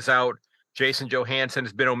Treloar is out. Jason Johansson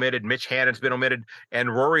has been omitted. Mitch Hannon's been omitted.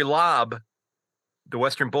 And Rory Lobb, the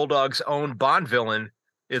Western Bulldogs' own Bond villain,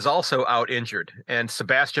 is also out injured. And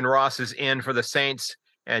Sebastian Ross is in for the Saints.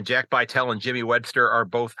 And Jack Bytel and Jimmy Webster are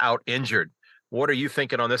both out injured. What are you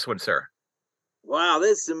thinking on this one, sir? Wow,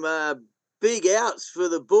 there's some big outs for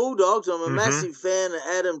the Bulldogs. I'm a massive fan of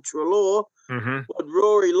Adam Treloar. Would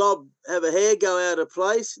Rory Lobb have a hair go out of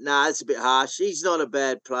place? Nah, it's a bit harsh. He's not a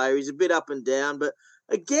bad player. He's a bit up and down. But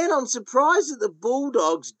again, I'm surprised that the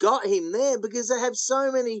Bulldogs got him there because they have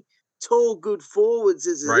so many tall, good forwards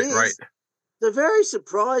as it is. Right. They're very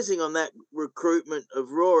surprising on that recruitment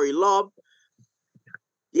of Rory Lobb.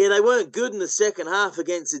 Yeah, they weren't good in the second half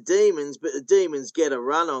against the Demons, but the Demons get a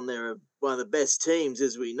run on. They're one of the best teams,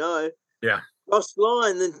 as we know. Yeah. Ross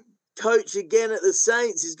Lyon, the coach again at the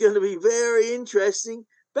Saints, is going to be very interesting.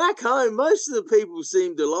 back home, most of the people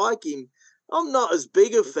seem to like him. I'm not as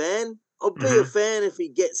big a fan. I'll be a fan if he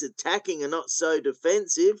gets attacking and not so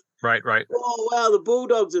defensive. Right. Oh, wow, the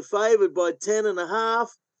Bulldogs are favoured by 10.5.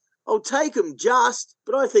 I'll take them just,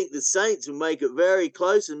 but I think the Saints will make it very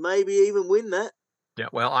close and maybe even win that. Yeah,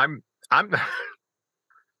 well, I'm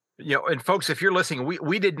and folks, if you're listening,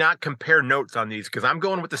 we did not compare notes on these because I'm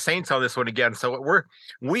going with the Saints on this one again. So we're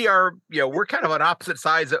kind of on opposite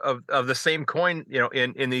sides of the same coin,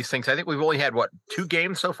 in these things. I think we've only had 2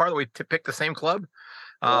 games so far that we picked the same club.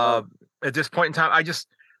 Wow. At this point in time, I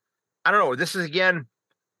don't know. This is again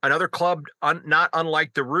another club not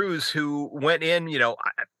unlike the Roos who went in.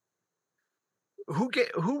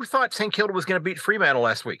 Who thought St. Kilda was going to beat Fremantle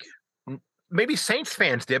last week? Maybe Saints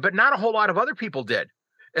fans did, but not a whole lot of other people did.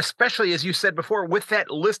 Especially, as you said before, with that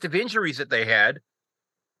list of injuries that they had.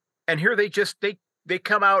 And here they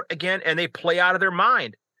come out again and they play out of their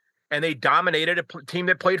mind. And they dominated a team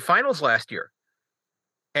that played finals last year.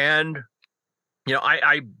 And,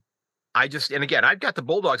 I just, and again, I've got the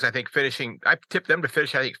Bulldogs, I think, I tipped them to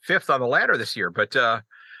finish, I think, 5th on the ladder this year. But I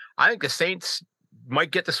think the Saints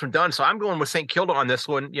might get this one done. So I'm going with St. Kilda on this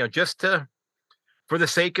one, just for the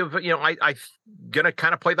sake of, I'm going to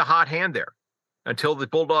kind of play the hot hand there. Until the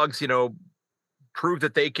Bulldogs, prove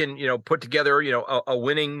that they can, put together, a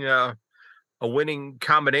winning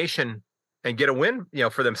combination and get a win,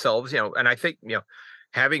 for themselves, and I think,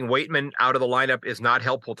 having Waitman out of the lineup is not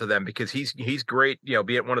helpful to them because he's great,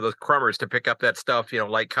 being one of those crummers to pick up that stuff,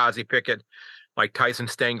 like Kazi Pickett, like Tyson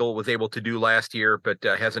Stengel was able to do last year, but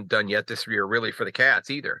hasn't done yet this year really for the Cats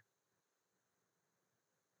either.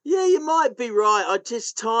 Yeah, you might be right.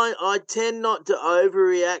 I tend not to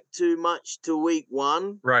overreact too much to week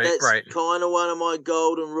 1. Right. Kind of one of my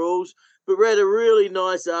golden rules. But read a really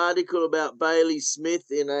nice article about Bailey Smith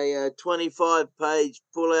in a 25-page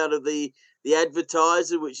pull out of the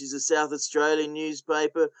Advertiser, which is a South Australian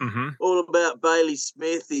newspaper, all about Bailey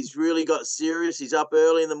Smith. He's really got serious. He's up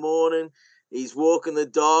early in the morning. He's walking the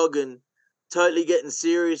dog and totally getting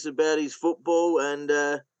serious about his football,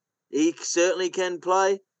 and he certainly can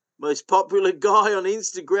play. Most popular guy on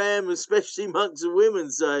Instagram, especially amongst the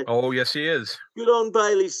women. So, oh yes, he is. Good on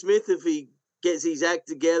Bailey Smith if he gets his act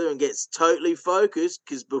together and gets totally focused.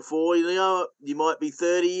 Because before you might be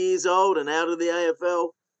 30 years old and out of the AFL,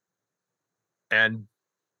 and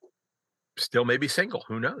still maybe single.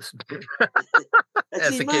 Who knows?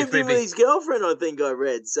 As he moved in with his girlfriend, I think I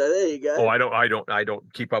read. So there you go. Oh, I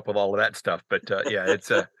don't keep up with all of that stuff, but yeah,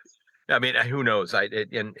 it's I mean, who knows? I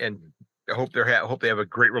hope they have a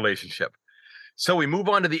great relationship. So we move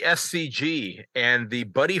on to the SCG, and the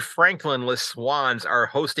Buddy Franklin-less Swans are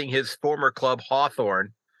hosting his former club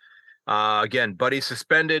Hawthorn. Again, Buddy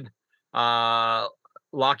suspended.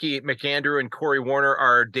 Lockie McAndrew and Corey Warner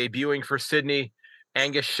are debuting for Sydney.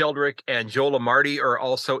 Angus Sheldrick and Joel Amarty are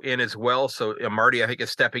also in as well. So Amarty, I think, is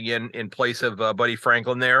stepping in place of Buddy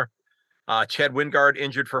Franklin there. Chad Wingard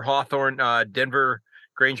injured for Hawthorn. Denver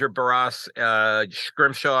Granger Barras,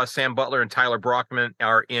 Scrimshaw, Sam Butler, and Tyler Brockman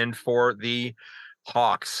are in for the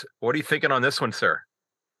Hawks. What are you thinking on this one, sir?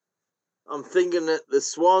 I'm thinking that the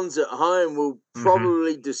Swans at home will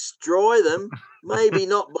probably destroy them. Maybe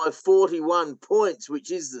not by 41 points,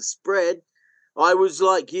 which is the spread. I was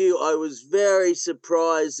like you. I was very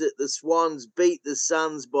surprised that the Swans beat the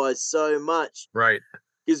Suns by so much. Right.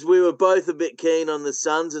 Because we were both a bit keen on the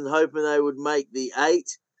Suns and hoping they would make the 8.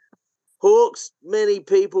 Hawks, many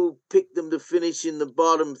people picked them to finish in the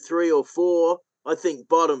bottom 3 or 4. I think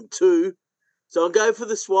bottom 2. So I'll go for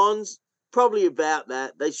the Swans. Probably about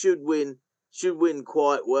that. They should win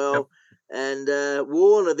quite well. Yep. And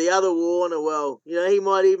Warner, the other Warner, well, he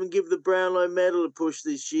might even give the Brownlow medal a push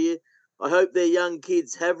this year. I hope their young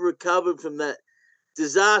kids have recovered from that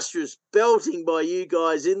disastrous belting by you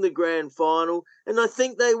guys in the grand final. And I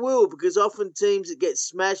think they will, because often teams that get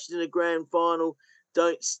smashed in a grand final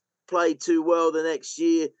don't play too well the next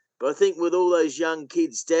year. But I think with all those young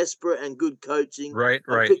kids desperate and good coaching, right.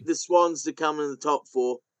 I pick the Swans to come in the top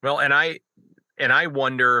 4. Well, and I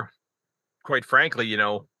wonder, quite frankly,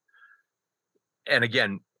 and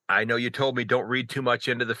again, I know you told me don't read too much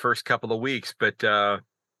into the first couple of weeks, but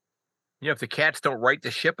if the Cats don't right the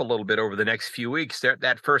ship a little bit over the next few weeks,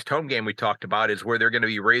 that first home game we talked about is where they're going to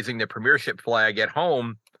be raising the premiership flag at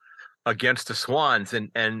home against the Swans,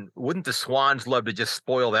 and wouldn't the Swans love to just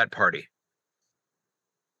spoil that party?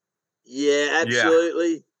 Yeah,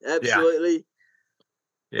 absolutely, absolutely.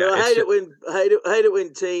 Yeah, but I hate it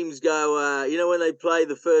when teams go, when they play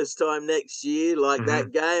the first time next year, like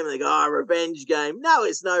that game, and they go, revenge game. No,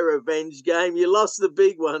 it's no revenge game. You lost the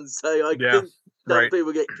big one, so I think Some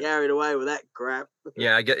people get carried away with that crap.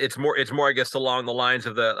 Yeah, I get it's more I guess along the lines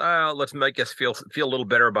of the let's make us feel a little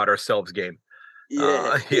better about ourselves game.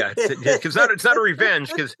 Yeah, yeah, because it's not a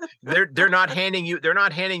revenge, because they're not handing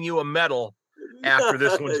you a medal after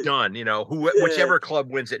this one's done. Whichever club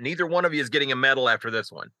wins it, neither one of you is getting a medal after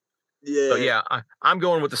this one. Yeah. So yeah, I'm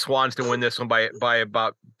going with the Swans to win this one by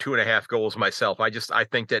about 2.5 goals myself. I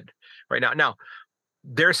think that right now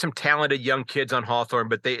there's some talented young kids on Hawthorn,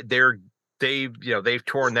 but they've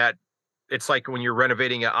torn that. It's like when you're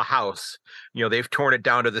renovating a house, they've torn it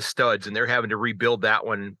down to the studs, and they're having to rebuild that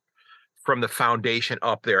one from the foundation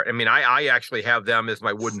up there. I mean, I actually have them as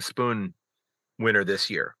my wooden spoon winner this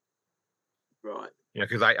year. Right.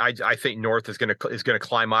 Because I think North is going to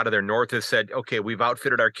climb out of there. North has said, okay, we've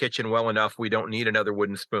outfitted our kitchen well enough. We don't need another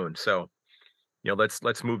wooden spoon. So,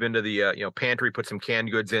 let's move into the pantry, put some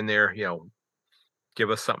canned goods in there. Give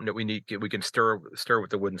us something that we need. We can stir with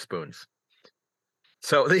the wooden spoons.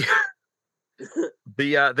 So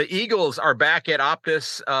the Eagles are back at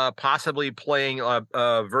Optus, possibly playing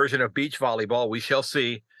a version of beach volleyball. We shall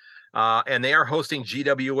see. And they are hosting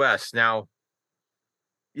GWS now.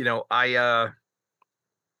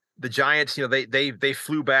 The Giants, they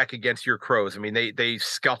flew back against your Crows. I mean, they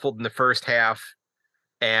scuffled in the first half,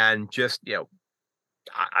 and just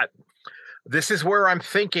this is where I'm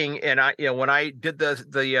thinking. And when I did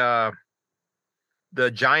the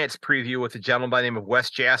Giants preview with a gentleman by the name of Wes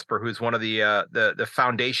Jasper, who's one of the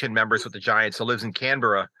foundation members with the Giants, who lives in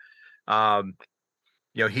Canberra.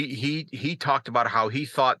 He talked about how he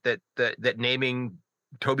thought that naming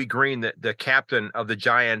Toby Green the captain of the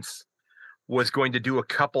Giants was going to do a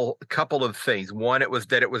couple of things. One, it was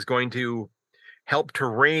going to help to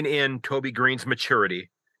rein in Toby Green's maturity.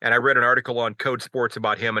 And I read an article on Code Sports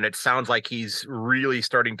about him, and it sounds like he's really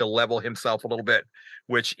starting to level himself a little bit,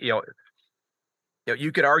 which, you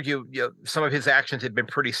could argue, some of his actions had been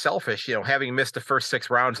pretty selfish, having missed the first 6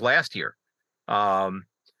 rounds last year.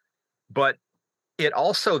 But it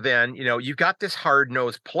also then, you've got this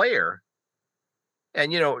hard-nosed player,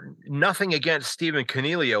 and, nothing against Stephen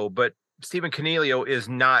Cornelio, but Stephen Cornelio is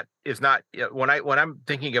not when I'm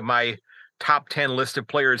thinking of my top 10 list of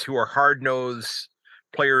players who are hard-nosed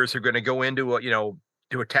players who are going to go into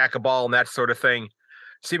to attack a ball and that sort of thing,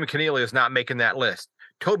 Stephen Cornelio is not making that list.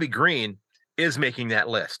 Toby Green is making that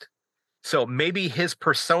list. So maybe his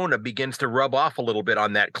persona begins to rub off a little bit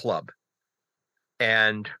on that club.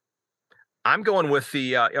 And I'm going with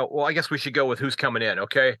I guess we should go with who's coming in.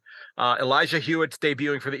 Okay. Elijah Hewitt's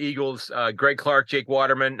debuting for the Eagles. Greg Clark, Jake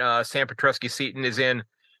Waterman, Sam Petruski-Seaton is in.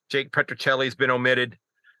 Jake Petrocelli's been omitted.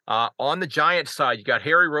 On the Giants side, you got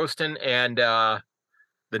Harry Roston and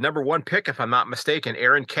the number 1 pick, if I'm not mistaken,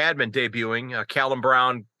 Aaron Cadman debuting. Callum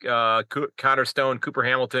Brown, Connor Stone, Cooper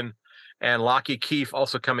Hamilton, and Lockie Keefe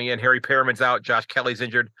also coming in. Harry Perriman's out. Josh Kelly's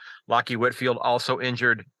injured. Lockie Whitfield also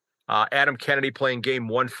injured. Adam Kennedy playing game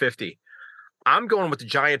 150. I'm going with the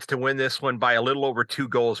Giants to win this one by a little over 2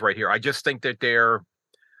 goals right here. I just think that they're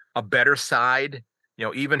a better side.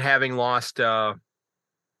 Even having lost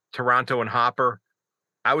Toronto and Hopper,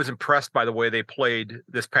 I was impressed by the way they played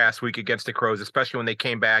this past week against the Crows, especially when they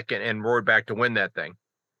came back and roared back to win that thing.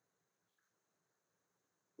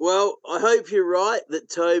 Well, I hope you're right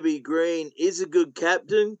that Toby Green is a good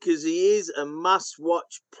captain, because he is a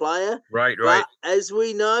must-watch player. Right. But as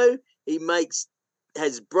we know, he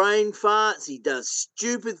has brain farts. He does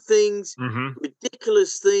stupid things,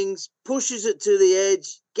 ridiculous things, pushes it to the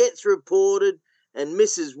edge, gets reported, and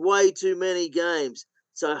misses way too many games.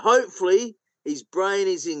 So hopefully his brain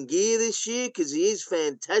is in gear this year, because he is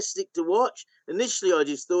fantastic to watch. Initially, I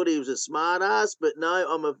just thought he was a smart ass, but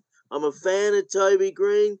no, I'm a fan of Toby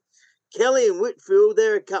Green. Kelly and Whitfield,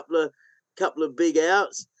 they're a couple of big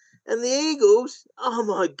outs. And the Eagles, oh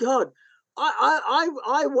my God,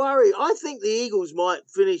 I worry. I think the Eagles might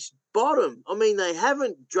finish bottom. I mean, they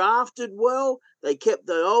haven't drafted well. They kept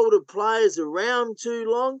the older players around too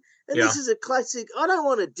long. And This is a classic. I don't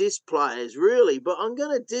want to diss players, really, but I'm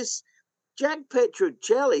going to diss Jack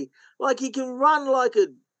Petrocelli. Like, he can run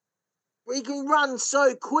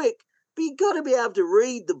so quick, but you got to be able to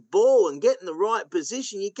read the ball and get in the right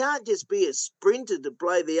position. You can't just be a sprinter to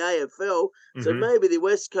play the AFL. So maybe the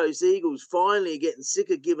West Coast Eagles finally are getting sick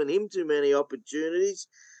of giving him too many opportunities.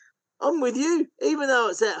 I'm with you. Even though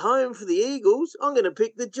it's at home for the Eagles, I'm going to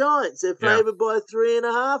pick the Giants. They're favoured by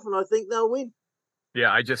 3.5, and I think they'll win.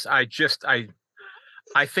 Yeah, I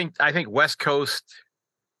think West Coast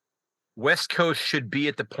should be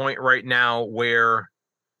at the point right now where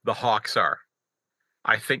the Hawks are.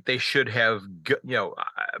 I think they should have,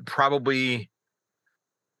 probably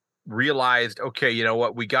realized, okay, you know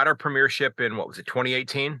what? We got our premiership in,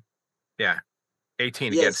 2018? Yeah.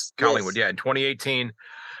 18 Yes, against Collingwood. yes. Yeah, in 2018.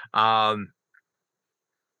 Um,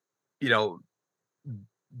 you know,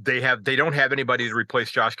 they don't have anybody to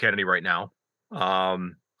replace Josh Kennedy right now.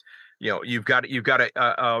 You've got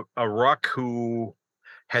a ruck who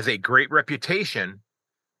has a great reputation,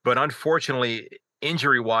 but unfortunately,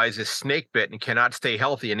 injury wise, is snake bit and cannot stay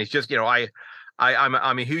healthy. And it's just,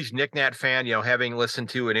 I'm a huge Nick Nat fan. Having listened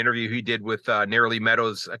to an interview he did with Narrowly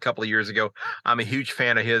Meadows a couple of years ago, I'm a huge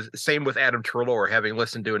fan of his. Same with Adam Treloar, having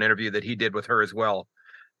listened to an interview that he did with her as well.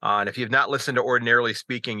 And if you've not listened to Ordinarily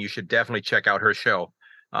Speaking, you should definitely check out her show.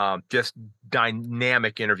 Just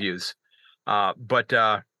dynamic interviews. But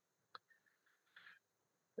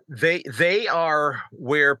they are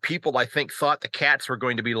where people, I think, thought the Cats were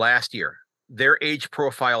going to be last year. Their age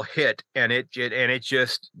profile hit, and it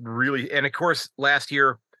just really, and of course last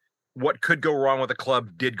year, what could go wrong with the club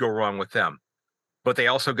did go wrong with them, but they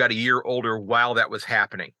also got a year older while that was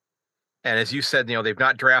happening. And as you said, they've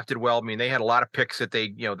not drafted well. I mean, they had a lot of picks that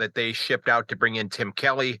they shipped out to bring in Tim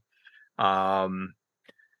Kelly. So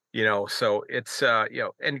it's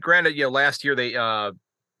and granted, last year they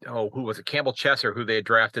who was it? Campbell Chesser, who they had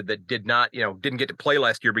drafted that didn't get to play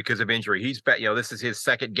last year because of injury. He's this is his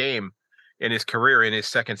second game in his career, in his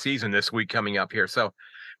second season this week coming up here. So, I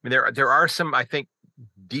mean, there are some, I think,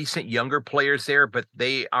 decent younger players there, but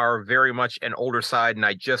they are very much an older side.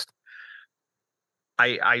 And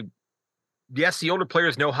yes, the older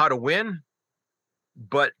players know how to win,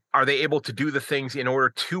 but are they able to do the things in order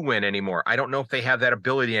to win anymore? I don't know if they have that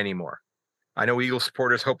ability anymore. I know Eagles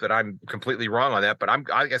supporters hope that I'm completely wrong on that, but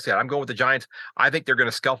like I said, I'm going with the Giants. I think they're going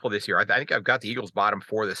to scuffle this year. I think I've got the Eagles bottom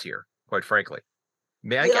 4 this year, quite frankly.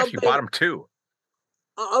 I think actually bottom 2.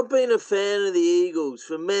 I've been a fan of the Eagles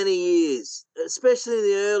for many years, especially in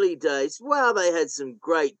the early days. Wow, they had some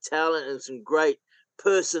great talent and some great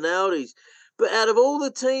personalities. But out of all the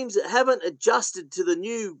teams that haven't adjusted to the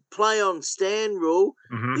new play on stand rule,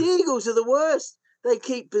 the Eagles are the worst. They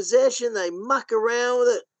keep possession, they muck around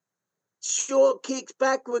with it. Short kicks,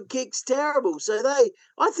 backward kicks, terrible. So I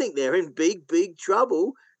think they're in big, big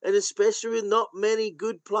trouble, and especially with not many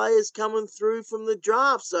good players coming through from the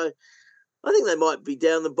draft. So I think they might be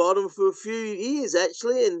down the bottom for a few years,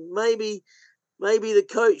 actually, and maybe the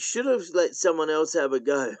coach should have let someone else have a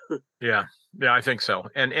go. Yeah, I think so.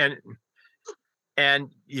 And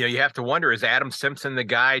you have to wonder, is Adam Simpson the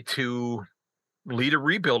guy to lead a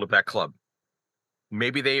rebuild of that club?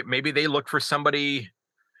 Maybe they look for somebody,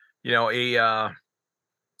 oh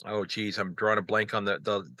geez, I'm drawing a blank on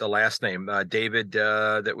the last name. David,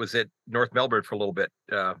 that was at North Melbourne for a little bit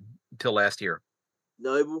until last year.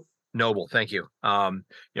 Noble, thank you.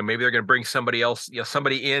 Maybe they're going to bring somebody else,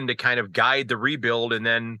 somebody in to kind of guide the rebuild, and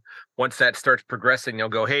then once that starts progressing, they'll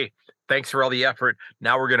go, "Hey, thanks for all the effort.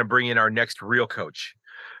 Now we're going to bring in our next real coach."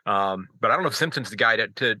 But I don't know if Simpson's the guy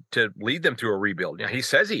to lead them through a rebuild. Now, he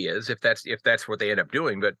says he is, if that's what they end up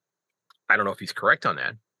doing, but I don't know if he's correct on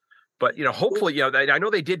that. But hopefully, I know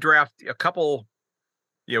they did draft a couple,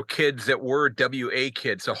 kids that were WA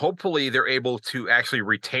kids, so hopefully they're able to actually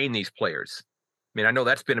retain these players. I mean, I know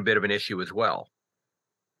that's been a bit of an issue as well.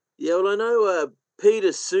 Yeah, well, I know Peter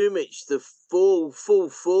Sumich, the full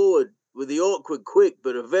forward with the awkward kick,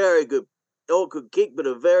 but a very good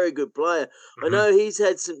player. I know he's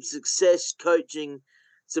had some success coaching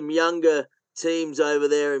some younger teams over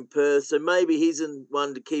there in Perth, so maybe he's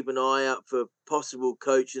one to keep an eye out for possible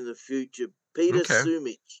coach in the future. Peter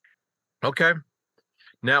Sumich. Okay.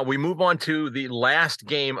 Now we move on to the last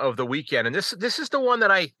game of the weekend, and this is the one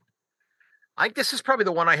that I think this is probably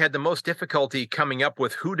the one I had the most difficulty coming up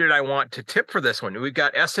with. Who did I want to tip for this one? We've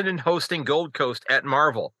got Essendon hosting Gold Coast at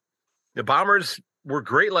Marvel. The Bombers were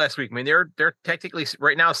great last week. I mean, they're technically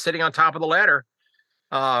right now sitting on top of the ladder.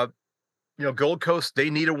 Gold Coast,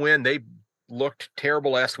 they need a win. They looked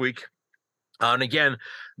terrible last week. And again,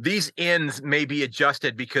 these ends may be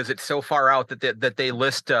adjusted because it's so far out that they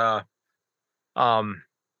list a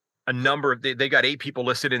number. They got 8 people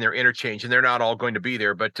listed in their interchange, and they're not all going to be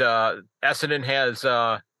there. But Essendon has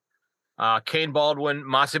Kane Baldwin,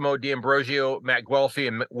 Massimo D'Ambrosio, Matt Guelphy,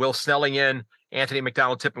 and Will Snelling in. Anthony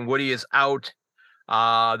McDonald-Tipungwoody is out.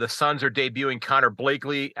 The Suns are debuting Connor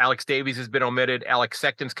Blakely. Alex Davies has been omitted. Alex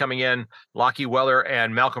Sexton's coming in. Lockie Weller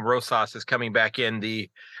and Malcolm Rosas is coming back in, the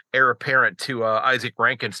heir apparent to Isaac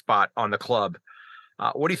Rankin's spot on the club.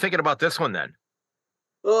 What are you thinking about this one then?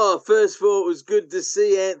 Oh, first of all, it was good to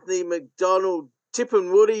see Anthony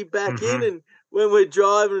McDonald-Tipungwoody back in. And when we're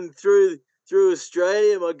driving through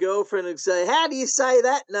Australia, my girlfriend would say, "How do you say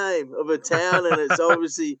that name of a town?" And it's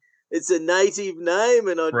obviously it's a native name,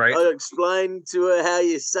 and I'd explain to her how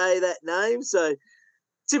you say that name. So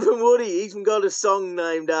Tipungwoody, he's even got a song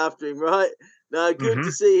named after him, right? No, good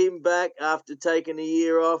to see him back after taking a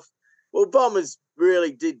year off. Well, Bombers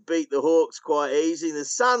really did beat the Hawks quite easy. The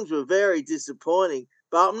Suns were very disappointing,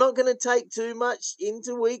 but I'm not going to take too much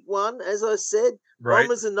into week one. As I said, Right.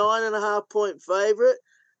 Bombers are 9.5-point favourite.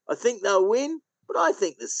 I think they'll win, but I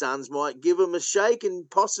think the Suns might give them a shake and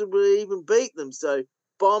possibly even beat them. So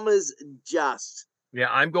Bombers just. Yeah,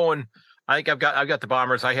 I'm going. I think I've got the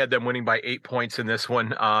Bombers. I had them winning by 8 points in this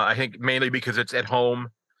one. I think mainly because it's at home.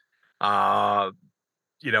 It's I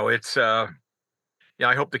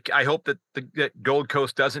hope that that Gold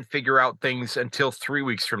Coast doesn't figure out things until 3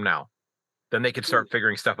 weeks from now. Then they can start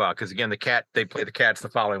figuring stuff out. Because again, they play the Cats the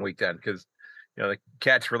following week. Then because the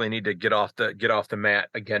Cats really need to get off the mat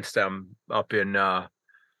against them up in the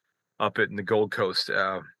Gold Coast.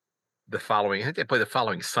 I think they play the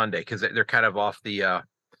following Sunday because they're kind of off the.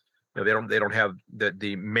 They don't have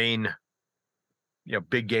the main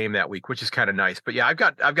big game that week, which is kind of nice. But yeah, I've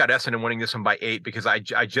got Essendon winning this one by 8 because I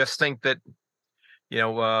just think that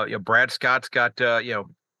Brad Scott's got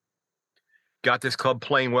got this club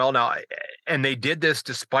playing well now, and they did this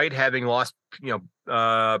despite having lost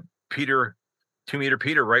Peter 2-meter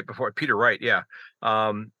Peter right before Peter Wright,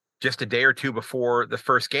 just a day or two before the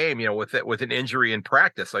first game, with an injury in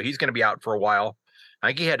practice, so he's going to be out for a while. I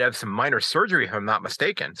think he had to have some minor surgery, if I'm not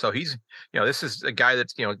mistaken. So he's, this is a guy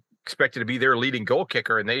that's, expected to be their leading goal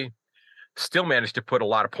kicker, and they still managed to put a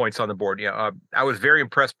lot of points on the board. I was very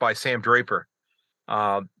impressed by Sam Draper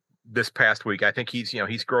this past week. I think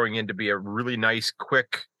he's growing into be a really nice,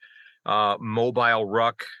 quick, mobile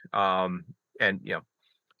ruck. And,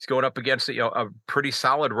 he's going up against, a pretty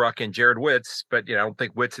solid ruck in Jared Witz, but, I don't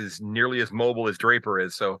think Witz is nearly as mobile as Draper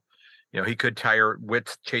is. So, he could tire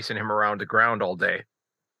Witz chasing him around the ground all day.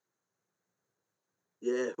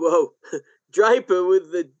 Yeah, well, Draper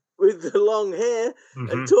with the long hair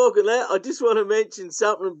and talking that, I just want to mention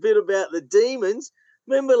something a bit about the Demons.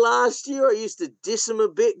 Remember last year I used to diss them a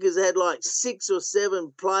bit because they had like 6 or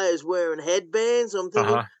 7 players wearing headbands. I'm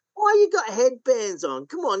thinking, why you got headbands on?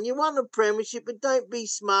 Come on, you won the premiership, but don't be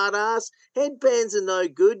smart ass. Headbands are no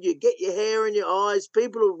good. You get your hair in your eyes.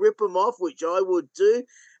 People will rip them off, which I would too.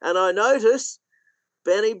 And I noticed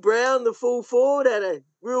Benny Brown, the full forward, had a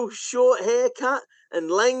real short haircut, and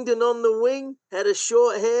Langdon on the wing had a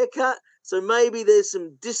short haircut. So maybe there's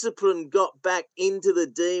some discipline got back into the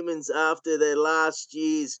Demons after their last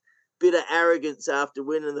year's bit of arrogance after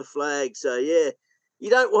winning the flag. So, yeah, you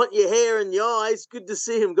don't want your hair in your eyes. Good to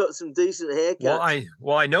see him got some decent haircuts.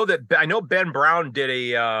 Well, I know Ben Brown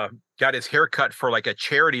did got his haircut for like a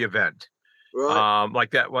charity event. Right.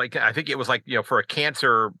 Like that, like I think it was like, for a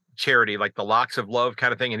cancer charity, like the Locks of Love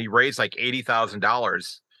kind of thing. And he raised like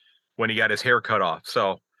 $80,000 when he got his hair cut off.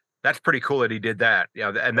 So that's pretty cool that he did that.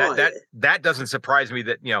 And that doesn't surprise me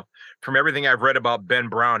that, from everything I've read about Ben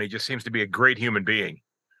Brown, he just seems to be a great human being.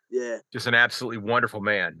 Yeah. Just an absolutely wonderful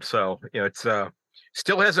man. So, it's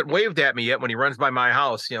still hasn't waved at me yet when he runs by my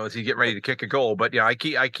house, as he's getting ready to kick a goal. But I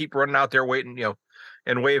keep running out there waiting,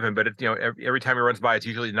 and waving. But every time he runs by, it's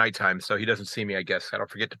usually nighttime, so he doesn't see me, I guess. I don't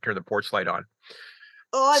forget to turn the porch light on.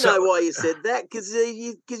 Oh, I know why you said that, because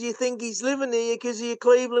you think he's living here because of your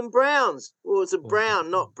Cleveland Browns. Well, it's a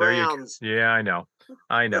Brown, not Browns. Yeah, I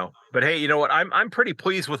know. But hey, you know what? I'm pretty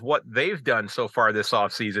pleased with what they've done so far this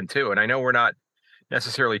offseason too. And I know we're not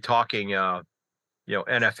necessarily talking,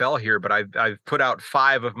 NFL here, but I've put out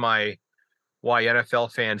 5 of my why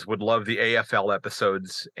NFL fans would love the AFL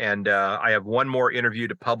episodes, and I have one more interview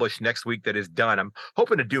to publish next week that is done. I'm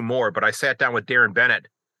hoping to do more, but I sat down with Darren Bennett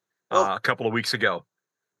a couple of weeks ago.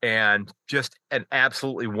 And just an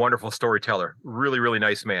absolutely wonderful storyteller. Really, really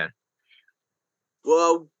nice man.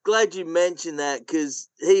 Well, glad you mentioned that, because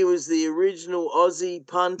he was the original Aussie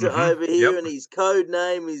punter over here, and his code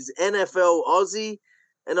name is NFL Aussie.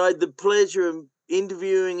 And I had the pleasure of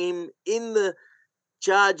interviewing him in the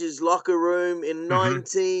Chargers locker room in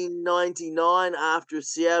 1999 after a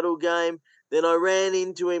Seattle game. Then I ran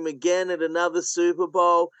into him again at another Super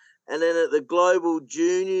Bowl. And then at the Global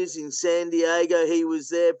Juniors in San Diego, he was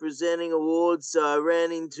there presenting awards. So I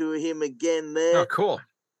ran into him again there. Oh, cool.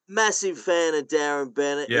 Massive fan of Darren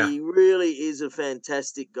Bennett. Yeah. He really is a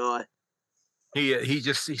fantastic guy. He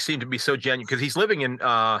seemed to be so genuine, because he's living in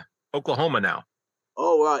Oklahoma now.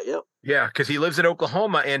 Oh, right. Yep. Yeah, because he lives in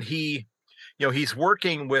Oklahoma, and he's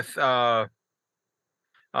working with the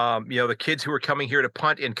kids who are coming here to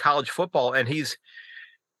punt in college football, and he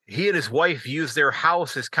and his wife use their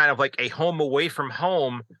house as kind of like a home away from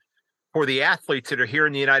home for the athletes that are here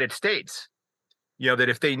in the United States. That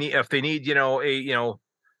if they need a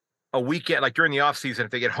weekend, like during the off season,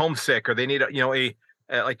 if they get homesick or they need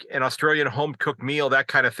like an Australian home cooked meal, that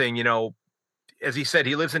kind of thing, as he said,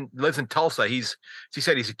 he lives in Tulsa. He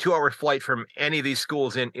said he's a 2-hour flight from any of these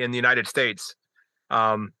schools in the United States.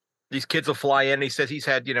 These kids will fly in. He says he's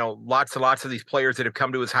had, lots and lots of these players that have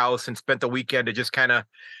come to his house and spent the weekend to just kind of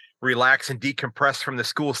relax and decompress from the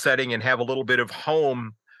school setting and have a little bit of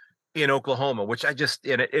home in Oklahoma, which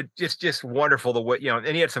it's just wonderful the way, and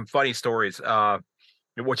he had some funny stories,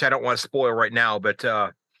 which I don't want to spoil right now, but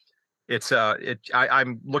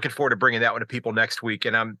I'm looking forward to bringing that one to people next week.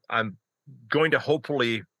 And I'm going to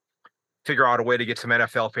hopefully figure out a way to get some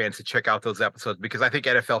NFL fans to check out those episodes, because I think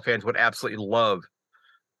NFL fans would absolutely love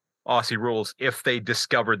Aussie Rules if they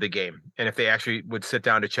discovered the game and if they actually would sit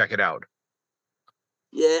down to check it out.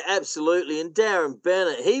 Yeah, absolutely. And Darren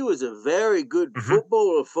Bennett, he was a very good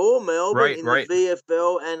footballer for Melbourne in the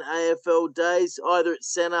VFL and AFL days, either at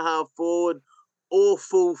centre half forward or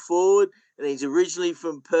full forward. And he's originally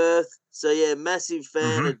from Perth. So, yeah, massive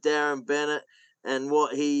fan of Darren Bennett and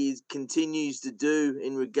what he continues to do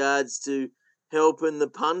in regards to helping the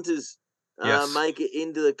punters make it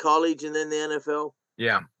into the college and then the NFL.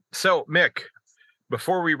 Yeah. So, Myk,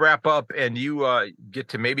 before we wrap up and you get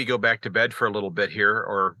to maybe go back to bed for a little bit here,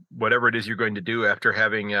 or whatever it is you're going to do after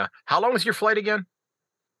having how long was your flight again?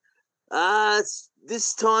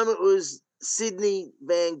 This time it was Sydney,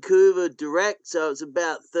 Vancouver direct, so it's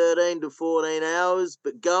about 13 to 14 hours.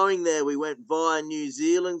 But going there, we went via New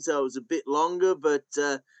Zealand, so it was a bit longer. But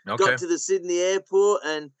got to the Sydney airport,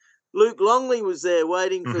 and Luke Longley was there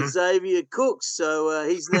waiting for Xavier Cooks. So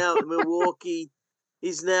he's now at Milwaukee.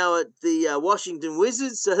 He's now at the Washington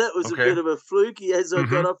Wizards, so that was a bit of a fluky as I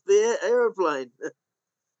got off the aeroplane.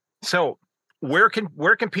 So where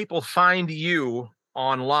can people find you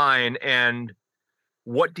online, and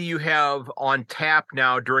what do you have on tap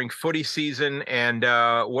now during footy season, and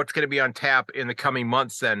what's going to be on tap in the coming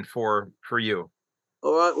months then for you?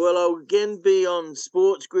 All right, well, I'll again be on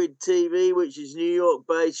Sports Grid TV, which is New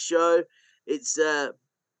York-based show. It's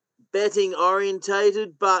betting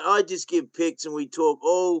orientated, but I just give picks and we talk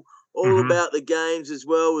all about the games as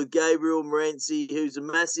well with Gabriel Morency, who's a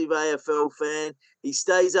massive AFL fan. He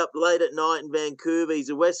stays up late at night in Vancouver. He's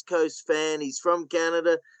a West Coast fan. He's from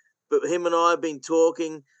Canada, but him and I have been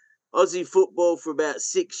talking Aussie football for about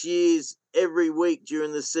 6 years every week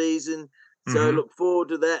during the season. So look forward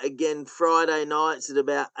to that again Friday nights at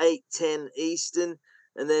about 8:10 Eastern.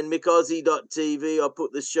 And then MykAussie.tv, I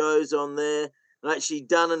put the shows on there. I actually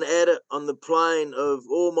done an edit on the plane of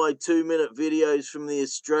all my 2-minute videos from the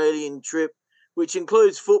Australian trip, which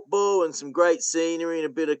includes football and some great scenery and a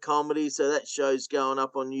bit of comedy. So that show's going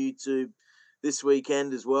up on YouTube this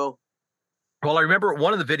weekend as well. Well, I remember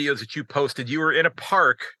one of the videos that you posted, you were in a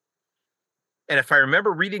park, and if I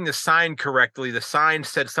remember reading the sign correctly, the sign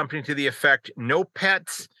said something to the effect, "No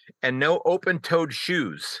pets and no open-toed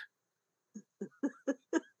shoes."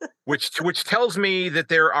 which tells me that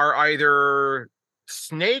there are either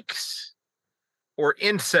snakes or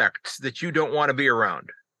insects that you don't want to be around.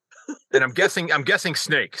 And I'm guessing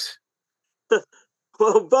snakes.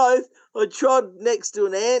 Well, both. I trod next to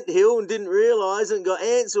an ant hill and didn't realise and got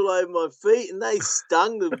ants all over my feet and they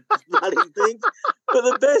stung the bloody things. But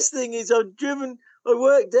the best thing is I'd driven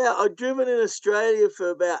in Australia for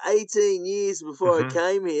about 18 years before I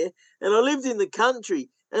came here, and I lived in the country.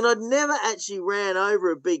 And I'd never actually ran over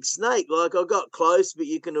a big snake. Like, I got close, but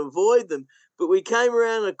you can avoid them. But we came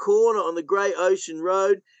around a corner on the Great Ocean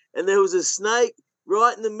Road, and there was a snake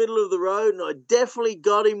right in the middle of the road, and I definitely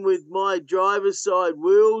got him with my driver's side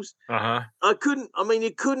wheels. You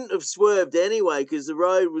couldn't have swerved anyway because the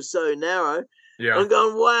road was so narrow. Yeah. I'm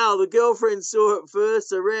going, wow, the girlfriend saw it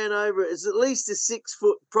first. I ran over it. It's at least a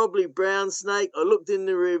 6-foot, probably brown snake. I looked in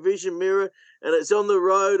the rear vision mirror, and it's on the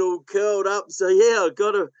road all curled up. So, yeah, I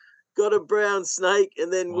got a brown snake,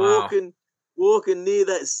 and then walking near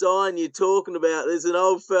that sign you're talking about, there's an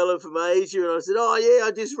old fella from Asia, and I said, oh, yeah,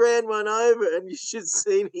 I just ran one over, and you should have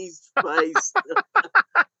seen his face.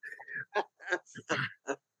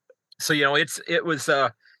 So,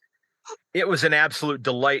 it was an absolute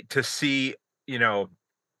delight to see,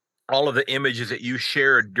 all of the images that you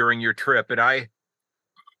shared during your trip. And I,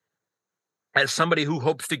 as somebody who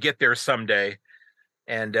hopes to get there someday,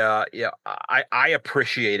 and I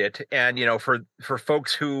appreciate it. And, for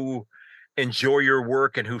folks who enjoy your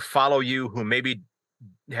work and who follow you, who maybe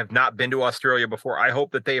have not been to Australia before, I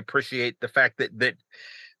hope that they appreciate the fact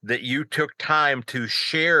that you took time to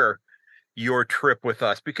share your trip with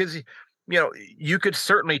us, because you could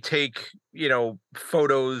certainly take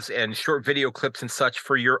photos and short video clips and such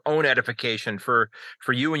for your own edification, for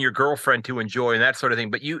you and your girlfriend to enjoy and that sort of thing,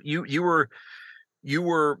 but you were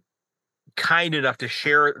kind enough to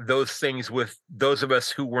share those things with those of us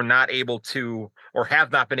who were not able to or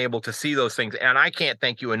have not been able to see those things. And I can't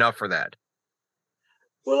thank you enough for that.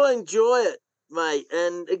 Well, I enjoy it, mate,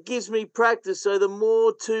 and it gives me practice. So the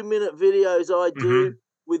more 2-minute videos I do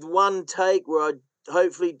with one take where I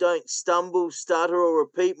hopefully don't stumble, stutter, or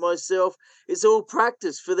repeat myself, it's all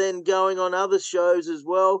practice for then going on other shows as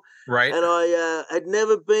well. Right. And I had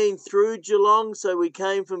never been through Geelong, so we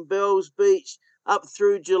came from Bells Beach up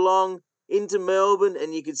through Geelong into Melbourne,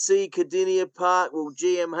 and you could see Cardinia Park, well,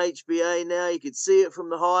 GMHBA now, you could see it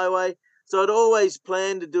from the highway. So I'd always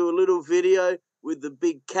planned to do a little video with the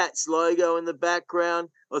big Cats logo in the background.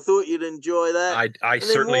 I thought you'd enjoy that. I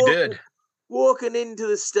certainly did. Walking into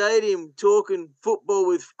the stadium, talking football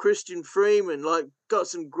with Christian Freeman, like got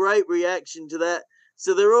some great reaction to that.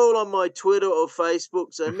 So they're all on my Twitter or Facebook.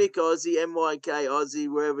 So Myk Aussie, MYK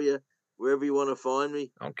Aussie, wherever you want to find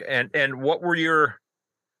me. Okay. And what were your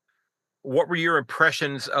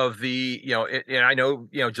impressions of the, and I know,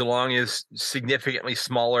 Geelong is significantly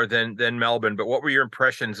smaller than Melbourne, but what were your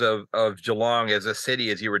impressions of Geelong as a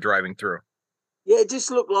city as you were driving through? Yeah, it just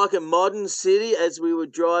looked like a modern city as we were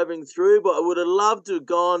driving through, but I would have loved to have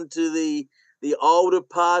gone to the older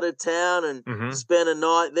part of town and spent a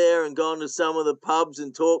night there and gone to some of the pubs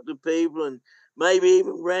and talked to people and maybe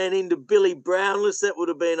even ran into Billy Brownless. That would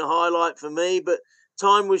have been a highlight for me, but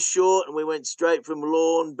time was short and we went straight from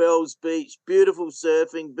Lawn, Bells Beach, beautiful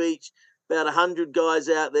surfing beach, about 100 guys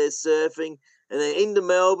out there surfing, and then into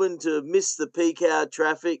Melbourne to miss the peak hour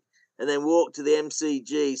traffic and then walk to the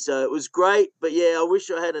MCG. So it was great, but yeah, I wish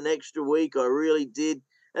I had an extra week. I really did.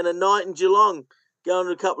 And a night in Geelong, going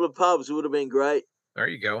to a couple of pubs would have been great. There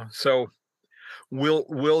you go. So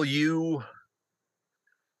will you,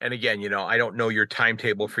 and again, I don't know your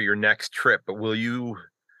timetable for your next trip, but will you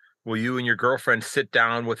and your girlfriend sit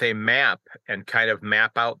down with a map and kind of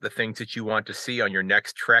map out the things that you want to see on your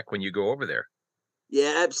next trek when you go over there?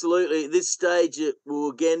 Yeah, absolutely. At this stage, it will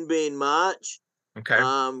again be in March. Okay.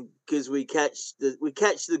 Because we catch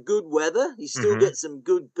the good weather. You still get some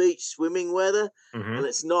good beach swimming weather, and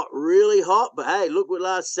it's not really hot. But hey, look what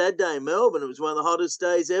last Saturday in Melbourne. It was one of the hottest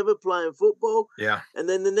days ever playing football. Yeah. And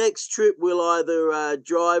then the next trip we'll either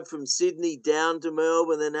drive from Sydney down to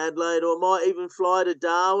Melbourne, then Adelaide, or might even fly to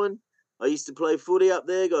Darwin. I used to play footy up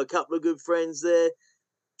there. Got a couple of good friends there.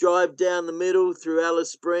 Drive down the middle through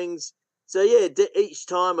Alice Springs. So, yeah, each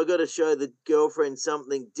time I got to show the girlfriend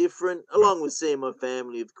something different, along with seeing my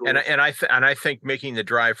family, of course. And I think making the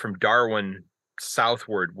drive from Darwin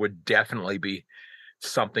southward would definitely be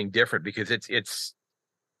something different because it's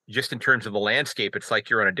just in terms of the landscape, it's like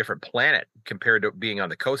you're on a different planet compared to being on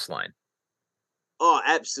the coastline. Oh,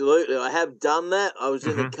 absolutely. I have done that. I was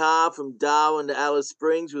in a car from Darwin to Alice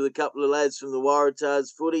Springs with a couple of lads from the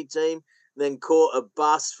Waratahs footy team, then caught a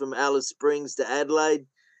bus from Alice Springs to Adelaide,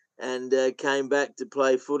 and came back to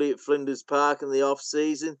play footy at Flinders Park in the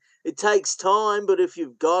off-season. It takes time, but if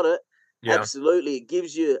you've got it, absolutely, it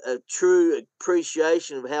gives you a true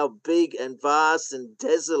appreciation of how big and vast and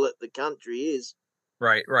desolate the country is.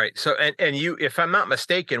 Right. So, and you, if I'm not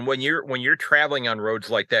mistaken, when you're traveling on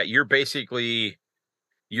roads like that, you're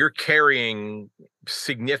carrying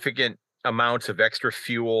significant amounts of extra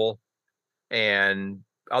fuel and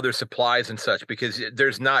other supplies and such, because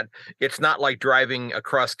it's not like driving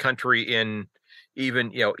across country in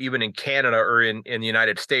even in Canada or in the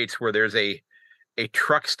United States where there's a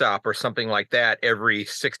truck stop or something like that every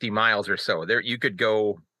 60 miles or so. There you could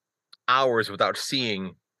go hours without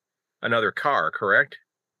seeing another car, correct?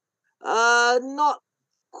 Not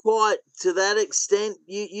quite to that extent.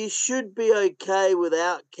 You should be okay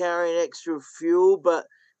without carrying extra fuel, but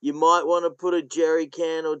you might want to put a jerry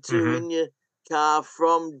can or two in your car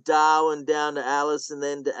from Darwin down to Alice and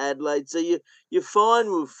then to Adelaide. So you're fine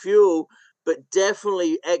with fuel, but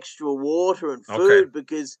definitely extra water and food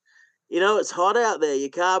because, it's hot out there. Your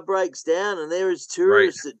car breaks down and there is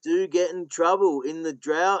tourists that do get in trouble in the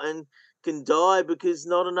drought and can die because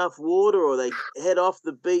not enough water, or they head off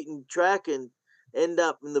the beaten track and end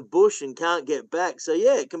up in the bush and can't get back. So,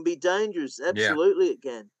 yeah, it can be dangerous. Absolutely, it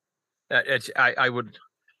can.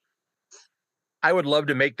 I would love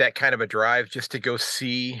to make that kind of a drive just to go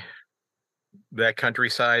see that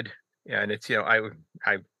countryside. Yeah, and it's I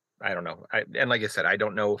don't know. And like I said, I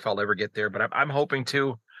don't know if I'll ever get there, but I'm hoping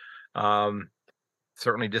to.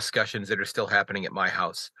 Certainly discussions that are still happening at my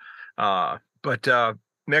house. But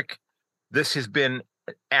Myk, this has been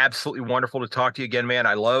absolutely wonderful to talk to you again, man.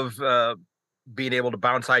 I love being able to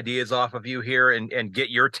bounce ideas off of you here and get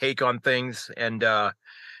your take on things and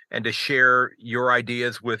to share your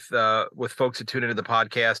ideas with folks that tune into the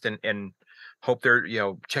podcast and Hope they're,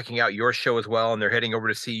 checking out your show as well, and they're heading over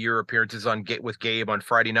to see your appearances on Get with Gabe on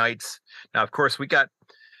Friday nights. Now, of course, we got,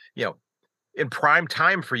 in prime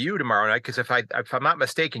time for you tomorrow night, because if I'm not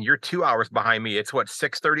mistaken, you're 2 hours behind me. It's what,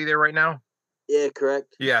 6:30 there right now? Yeah,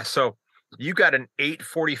 correct. Yeah, so you got an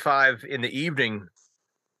 8:45 in the evening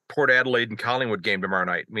Port Adelaide and Collingwood game tomorrow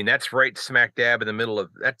night. I mean, that's right smack dab in the middle of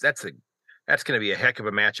that. That's going to be a heck of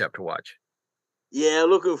a matchup to watch. Yeah,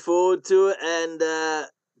 looking forward to it. And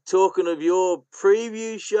talking of your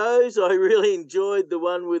preview shows, I really enjoyed the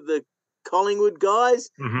one with the Collingwood guys.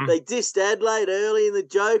 Mm-hmm. They dissed Adelaide early in the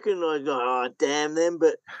joke, and I was like, oh, damn them.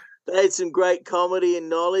 But they had some great comedy and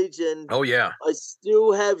knowledge. And oh, yeah. I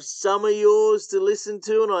still have some of yours to listen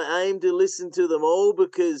to, and I aim to listen to them all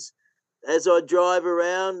because as I drive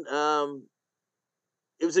around,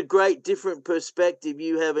 it was a great different perspective,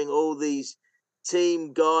 you having all these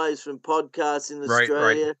team guys from podcasts in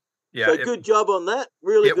Australia. Right. Yeah. So good job on that.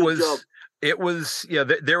 Really good job. It was,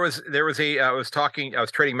 there was I was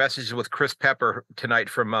trading messages with Chris Pepper tonight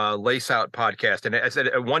from Lace Out podcast. And I said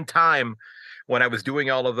at one time when I was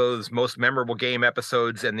doing all of those most memorable game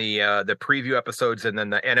episodes and the preview episodes and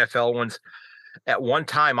then the NFL ones, at one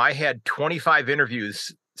time I had 25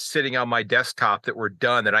 interviews sitting on my desktop that were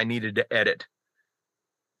done that I needed to edit.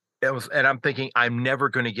 And I'm thinking, I'm never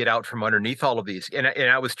going to get out from underneath all of these. And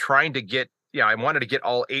I was trying to get, I wanted to get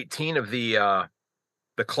all 18 of the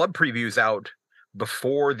club previews out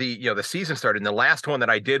before the season started. And the last one that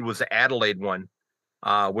I did was the Adelaide one,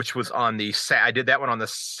 which was on I did that one on the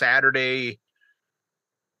Saturday.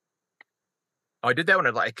 I did that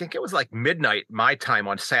one I think it was like midnight my time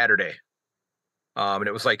on Saturday. And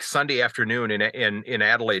it was like Sunday afternoon in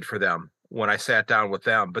Adelaide for them when I sat down with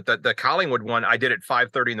them. But the Collingwood one I did at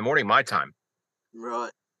 5:30 in the morning my time.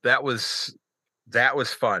 Right. That was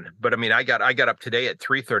fun. But I mean, I got up today at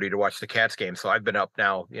 3:30 to watch the Cats game. So I've been up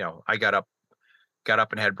now. I got up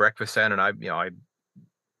and had breakfast then, and I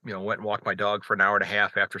went and walked my dog for an hour and a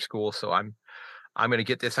half after school. So I'm going to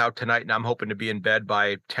get this out tonight, and I'm hoping to be in bed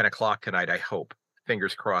by 10 o'clock tonight. I hope.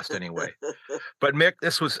 Fingers crossed anyway. But Myk,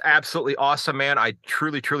 this was absolutely awesome, man. I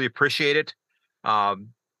truly, truly appreciate it.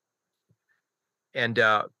 And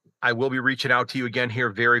I will be reaching out to you again here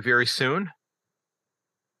very, very soon.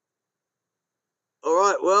 All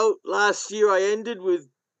right. Well, last year I ended with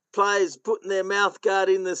players putting their mouth guard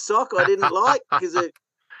in the sock. I didn't like because it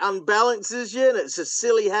unbalances you and it's a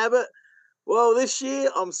silly habit. Well, this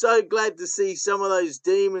year I'm so glad to see some of those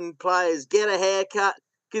demon players get a haircut.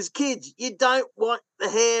 Because, kids, you don't want the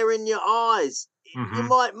hair in your eyes. Mm-hmm. You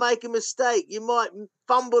might make a mistake. You might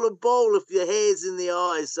fumble a ball if your hair's in the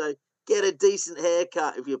eyes. So get a decent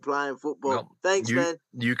haircut if you're playing football. Well, thanks, man.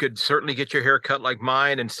 You could certainly get your hair cut like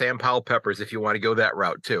mine and Sam Powell Peppers if you want to go that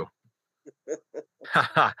route, too.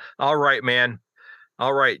 All right, man.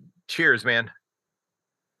 All right. Cheers, man.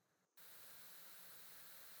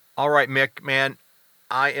 All right, Myk, man.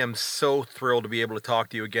 I am so thrilled to be able to talk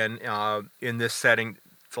to you again in this setting.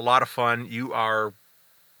 It's a lot of fun. You are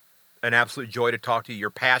an absolute joy to talk to. Your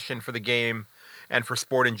passion for the game and for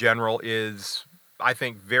sport in general is, I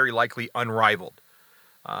think, very likely unrivaled.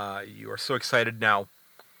 You are so excited now.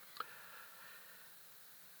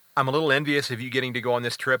 I'm a little envious of you getting to go on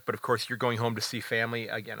this trip, but of course you're going home to see family.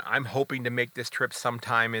 Again, I'm hoping to make this trip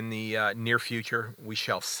sometime in the near future. We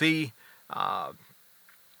shall see.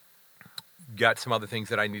 Got some other things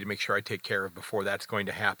that I need to make sure I take care of before that's going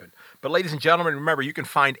to happen. But ladies and gentlemen, remember, you can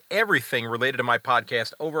find everything related to my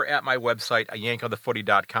podcast over at my website,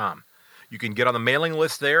 yankonthefooty.com. You can get on the mailing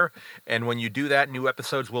list there, and when you do that, new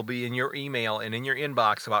episodes will be in your email and in your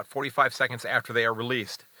inbox about 45 seconds after they are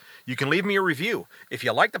released. You can leave me a review. If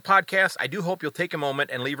you like the podcast, I do hope you'll take a moment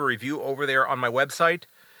and leave a review over there on my website.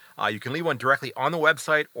 You can leave one directly on the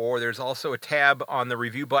website, or there's also a tab on the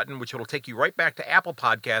review button, which will take you right back to Apple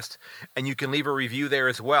Podcasts, and you can leave a review there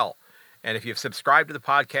as well. And if you've subscribed to the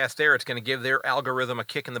podcast there, it's going to give their algorithm a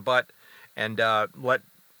kick in the butt and let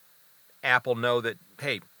Apple know that,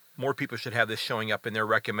 hey, more people should have this showing up in their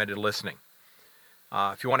recommended listening.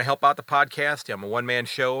 If you want to help out the podcast, I'm a one-man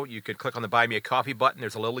show. You can click on the Buy Me a Coffee button.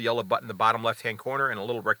 There's a little yellow button in the bottom left-hand corner and a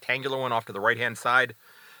little rectangular one off to the right-hand side.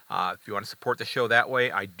 If you want to support the show that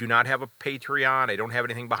way, I do not have a Patreon. I don't have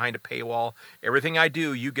anything behind a paywall. Everything I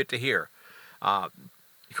do, you get to hear. If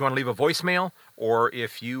you want to leave a voicemail, or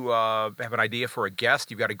if you have an idea for a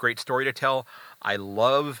guest, you've got a great story to tell. I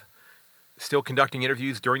love still conducting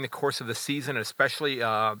interviews during the course of the season, especially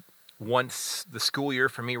once the school year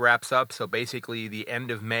for me wraps up. So basically the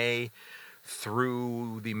end of May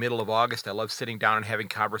through the middle of August. I love sitting down and having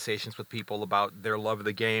conversations with people about their love of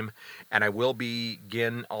the game. And I will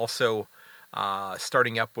begin also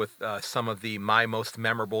starting up with some of the My Most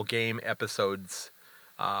Memorable Game episodes,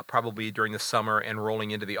 probably during the summer and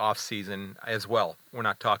rolling into the off-season as well. We're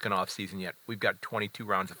not talking off-season yet. We've got 22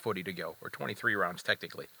 rounds of footy to go, or 23 rounds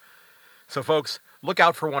technically. So, folks, look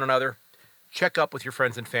out for one another. Check up with your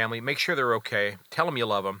friends and family. Make sure they're okay. Tell them you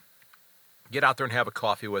love them. Get out there and have a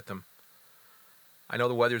coffee with them. I know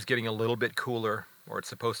the weather's getting a little bit cooler, or it's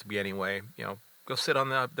supposed to be anyway. Go sit on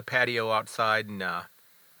the patio outside and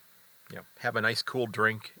have a nice cool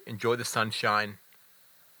drink. Enjoy the sunshine.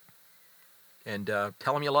 And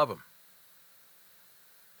tell them you love them.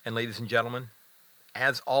 And ladies and gentlemen,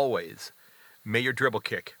 as always, may your dribble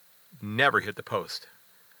kick never hit the post.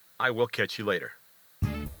 I will catch you later.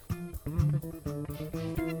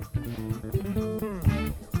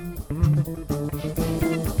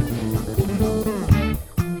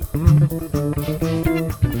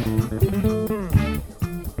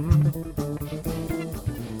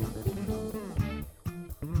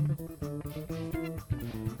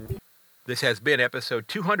 This has been episode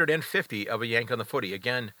 250 of A Yank on the Footy.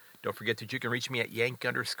 Again, don't forget that you can reach me at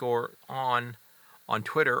yank_on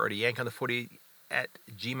Twitter, or to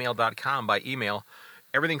yankonthefooty@gmail.com by email.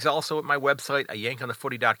 Everything's also at my website,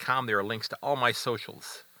 yankonthefooty.com. There are links to all my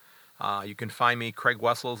socials. You can find me, Craig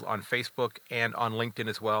Wessels, on Facebook and on LinkedIn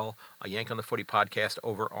as well. A Yank on the Footy podcast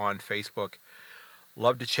over on Facebook.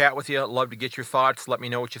 Love to chat with you. Love to get your thoughts. Let me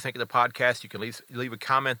know what you think of the podcast. You can leave a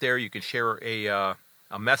comment there. You can share a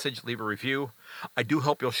message, leave a review. I do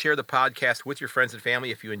hope you'll share the podcast with your friends and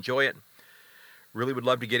family if you enjoy it. Really would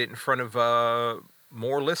love to get it in front of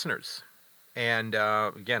more listeners. And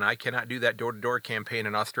again, I cannot do that door-to-door campaign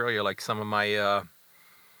in Australia like some of my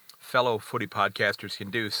fellow footy podcasters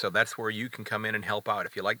can do. So that's where you can come in and help out.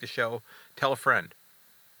 If you like the show, tell a friend.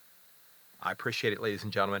 I appreciate it, ladies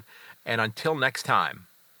and gentlemen. And until next time,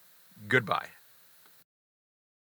 goodbye.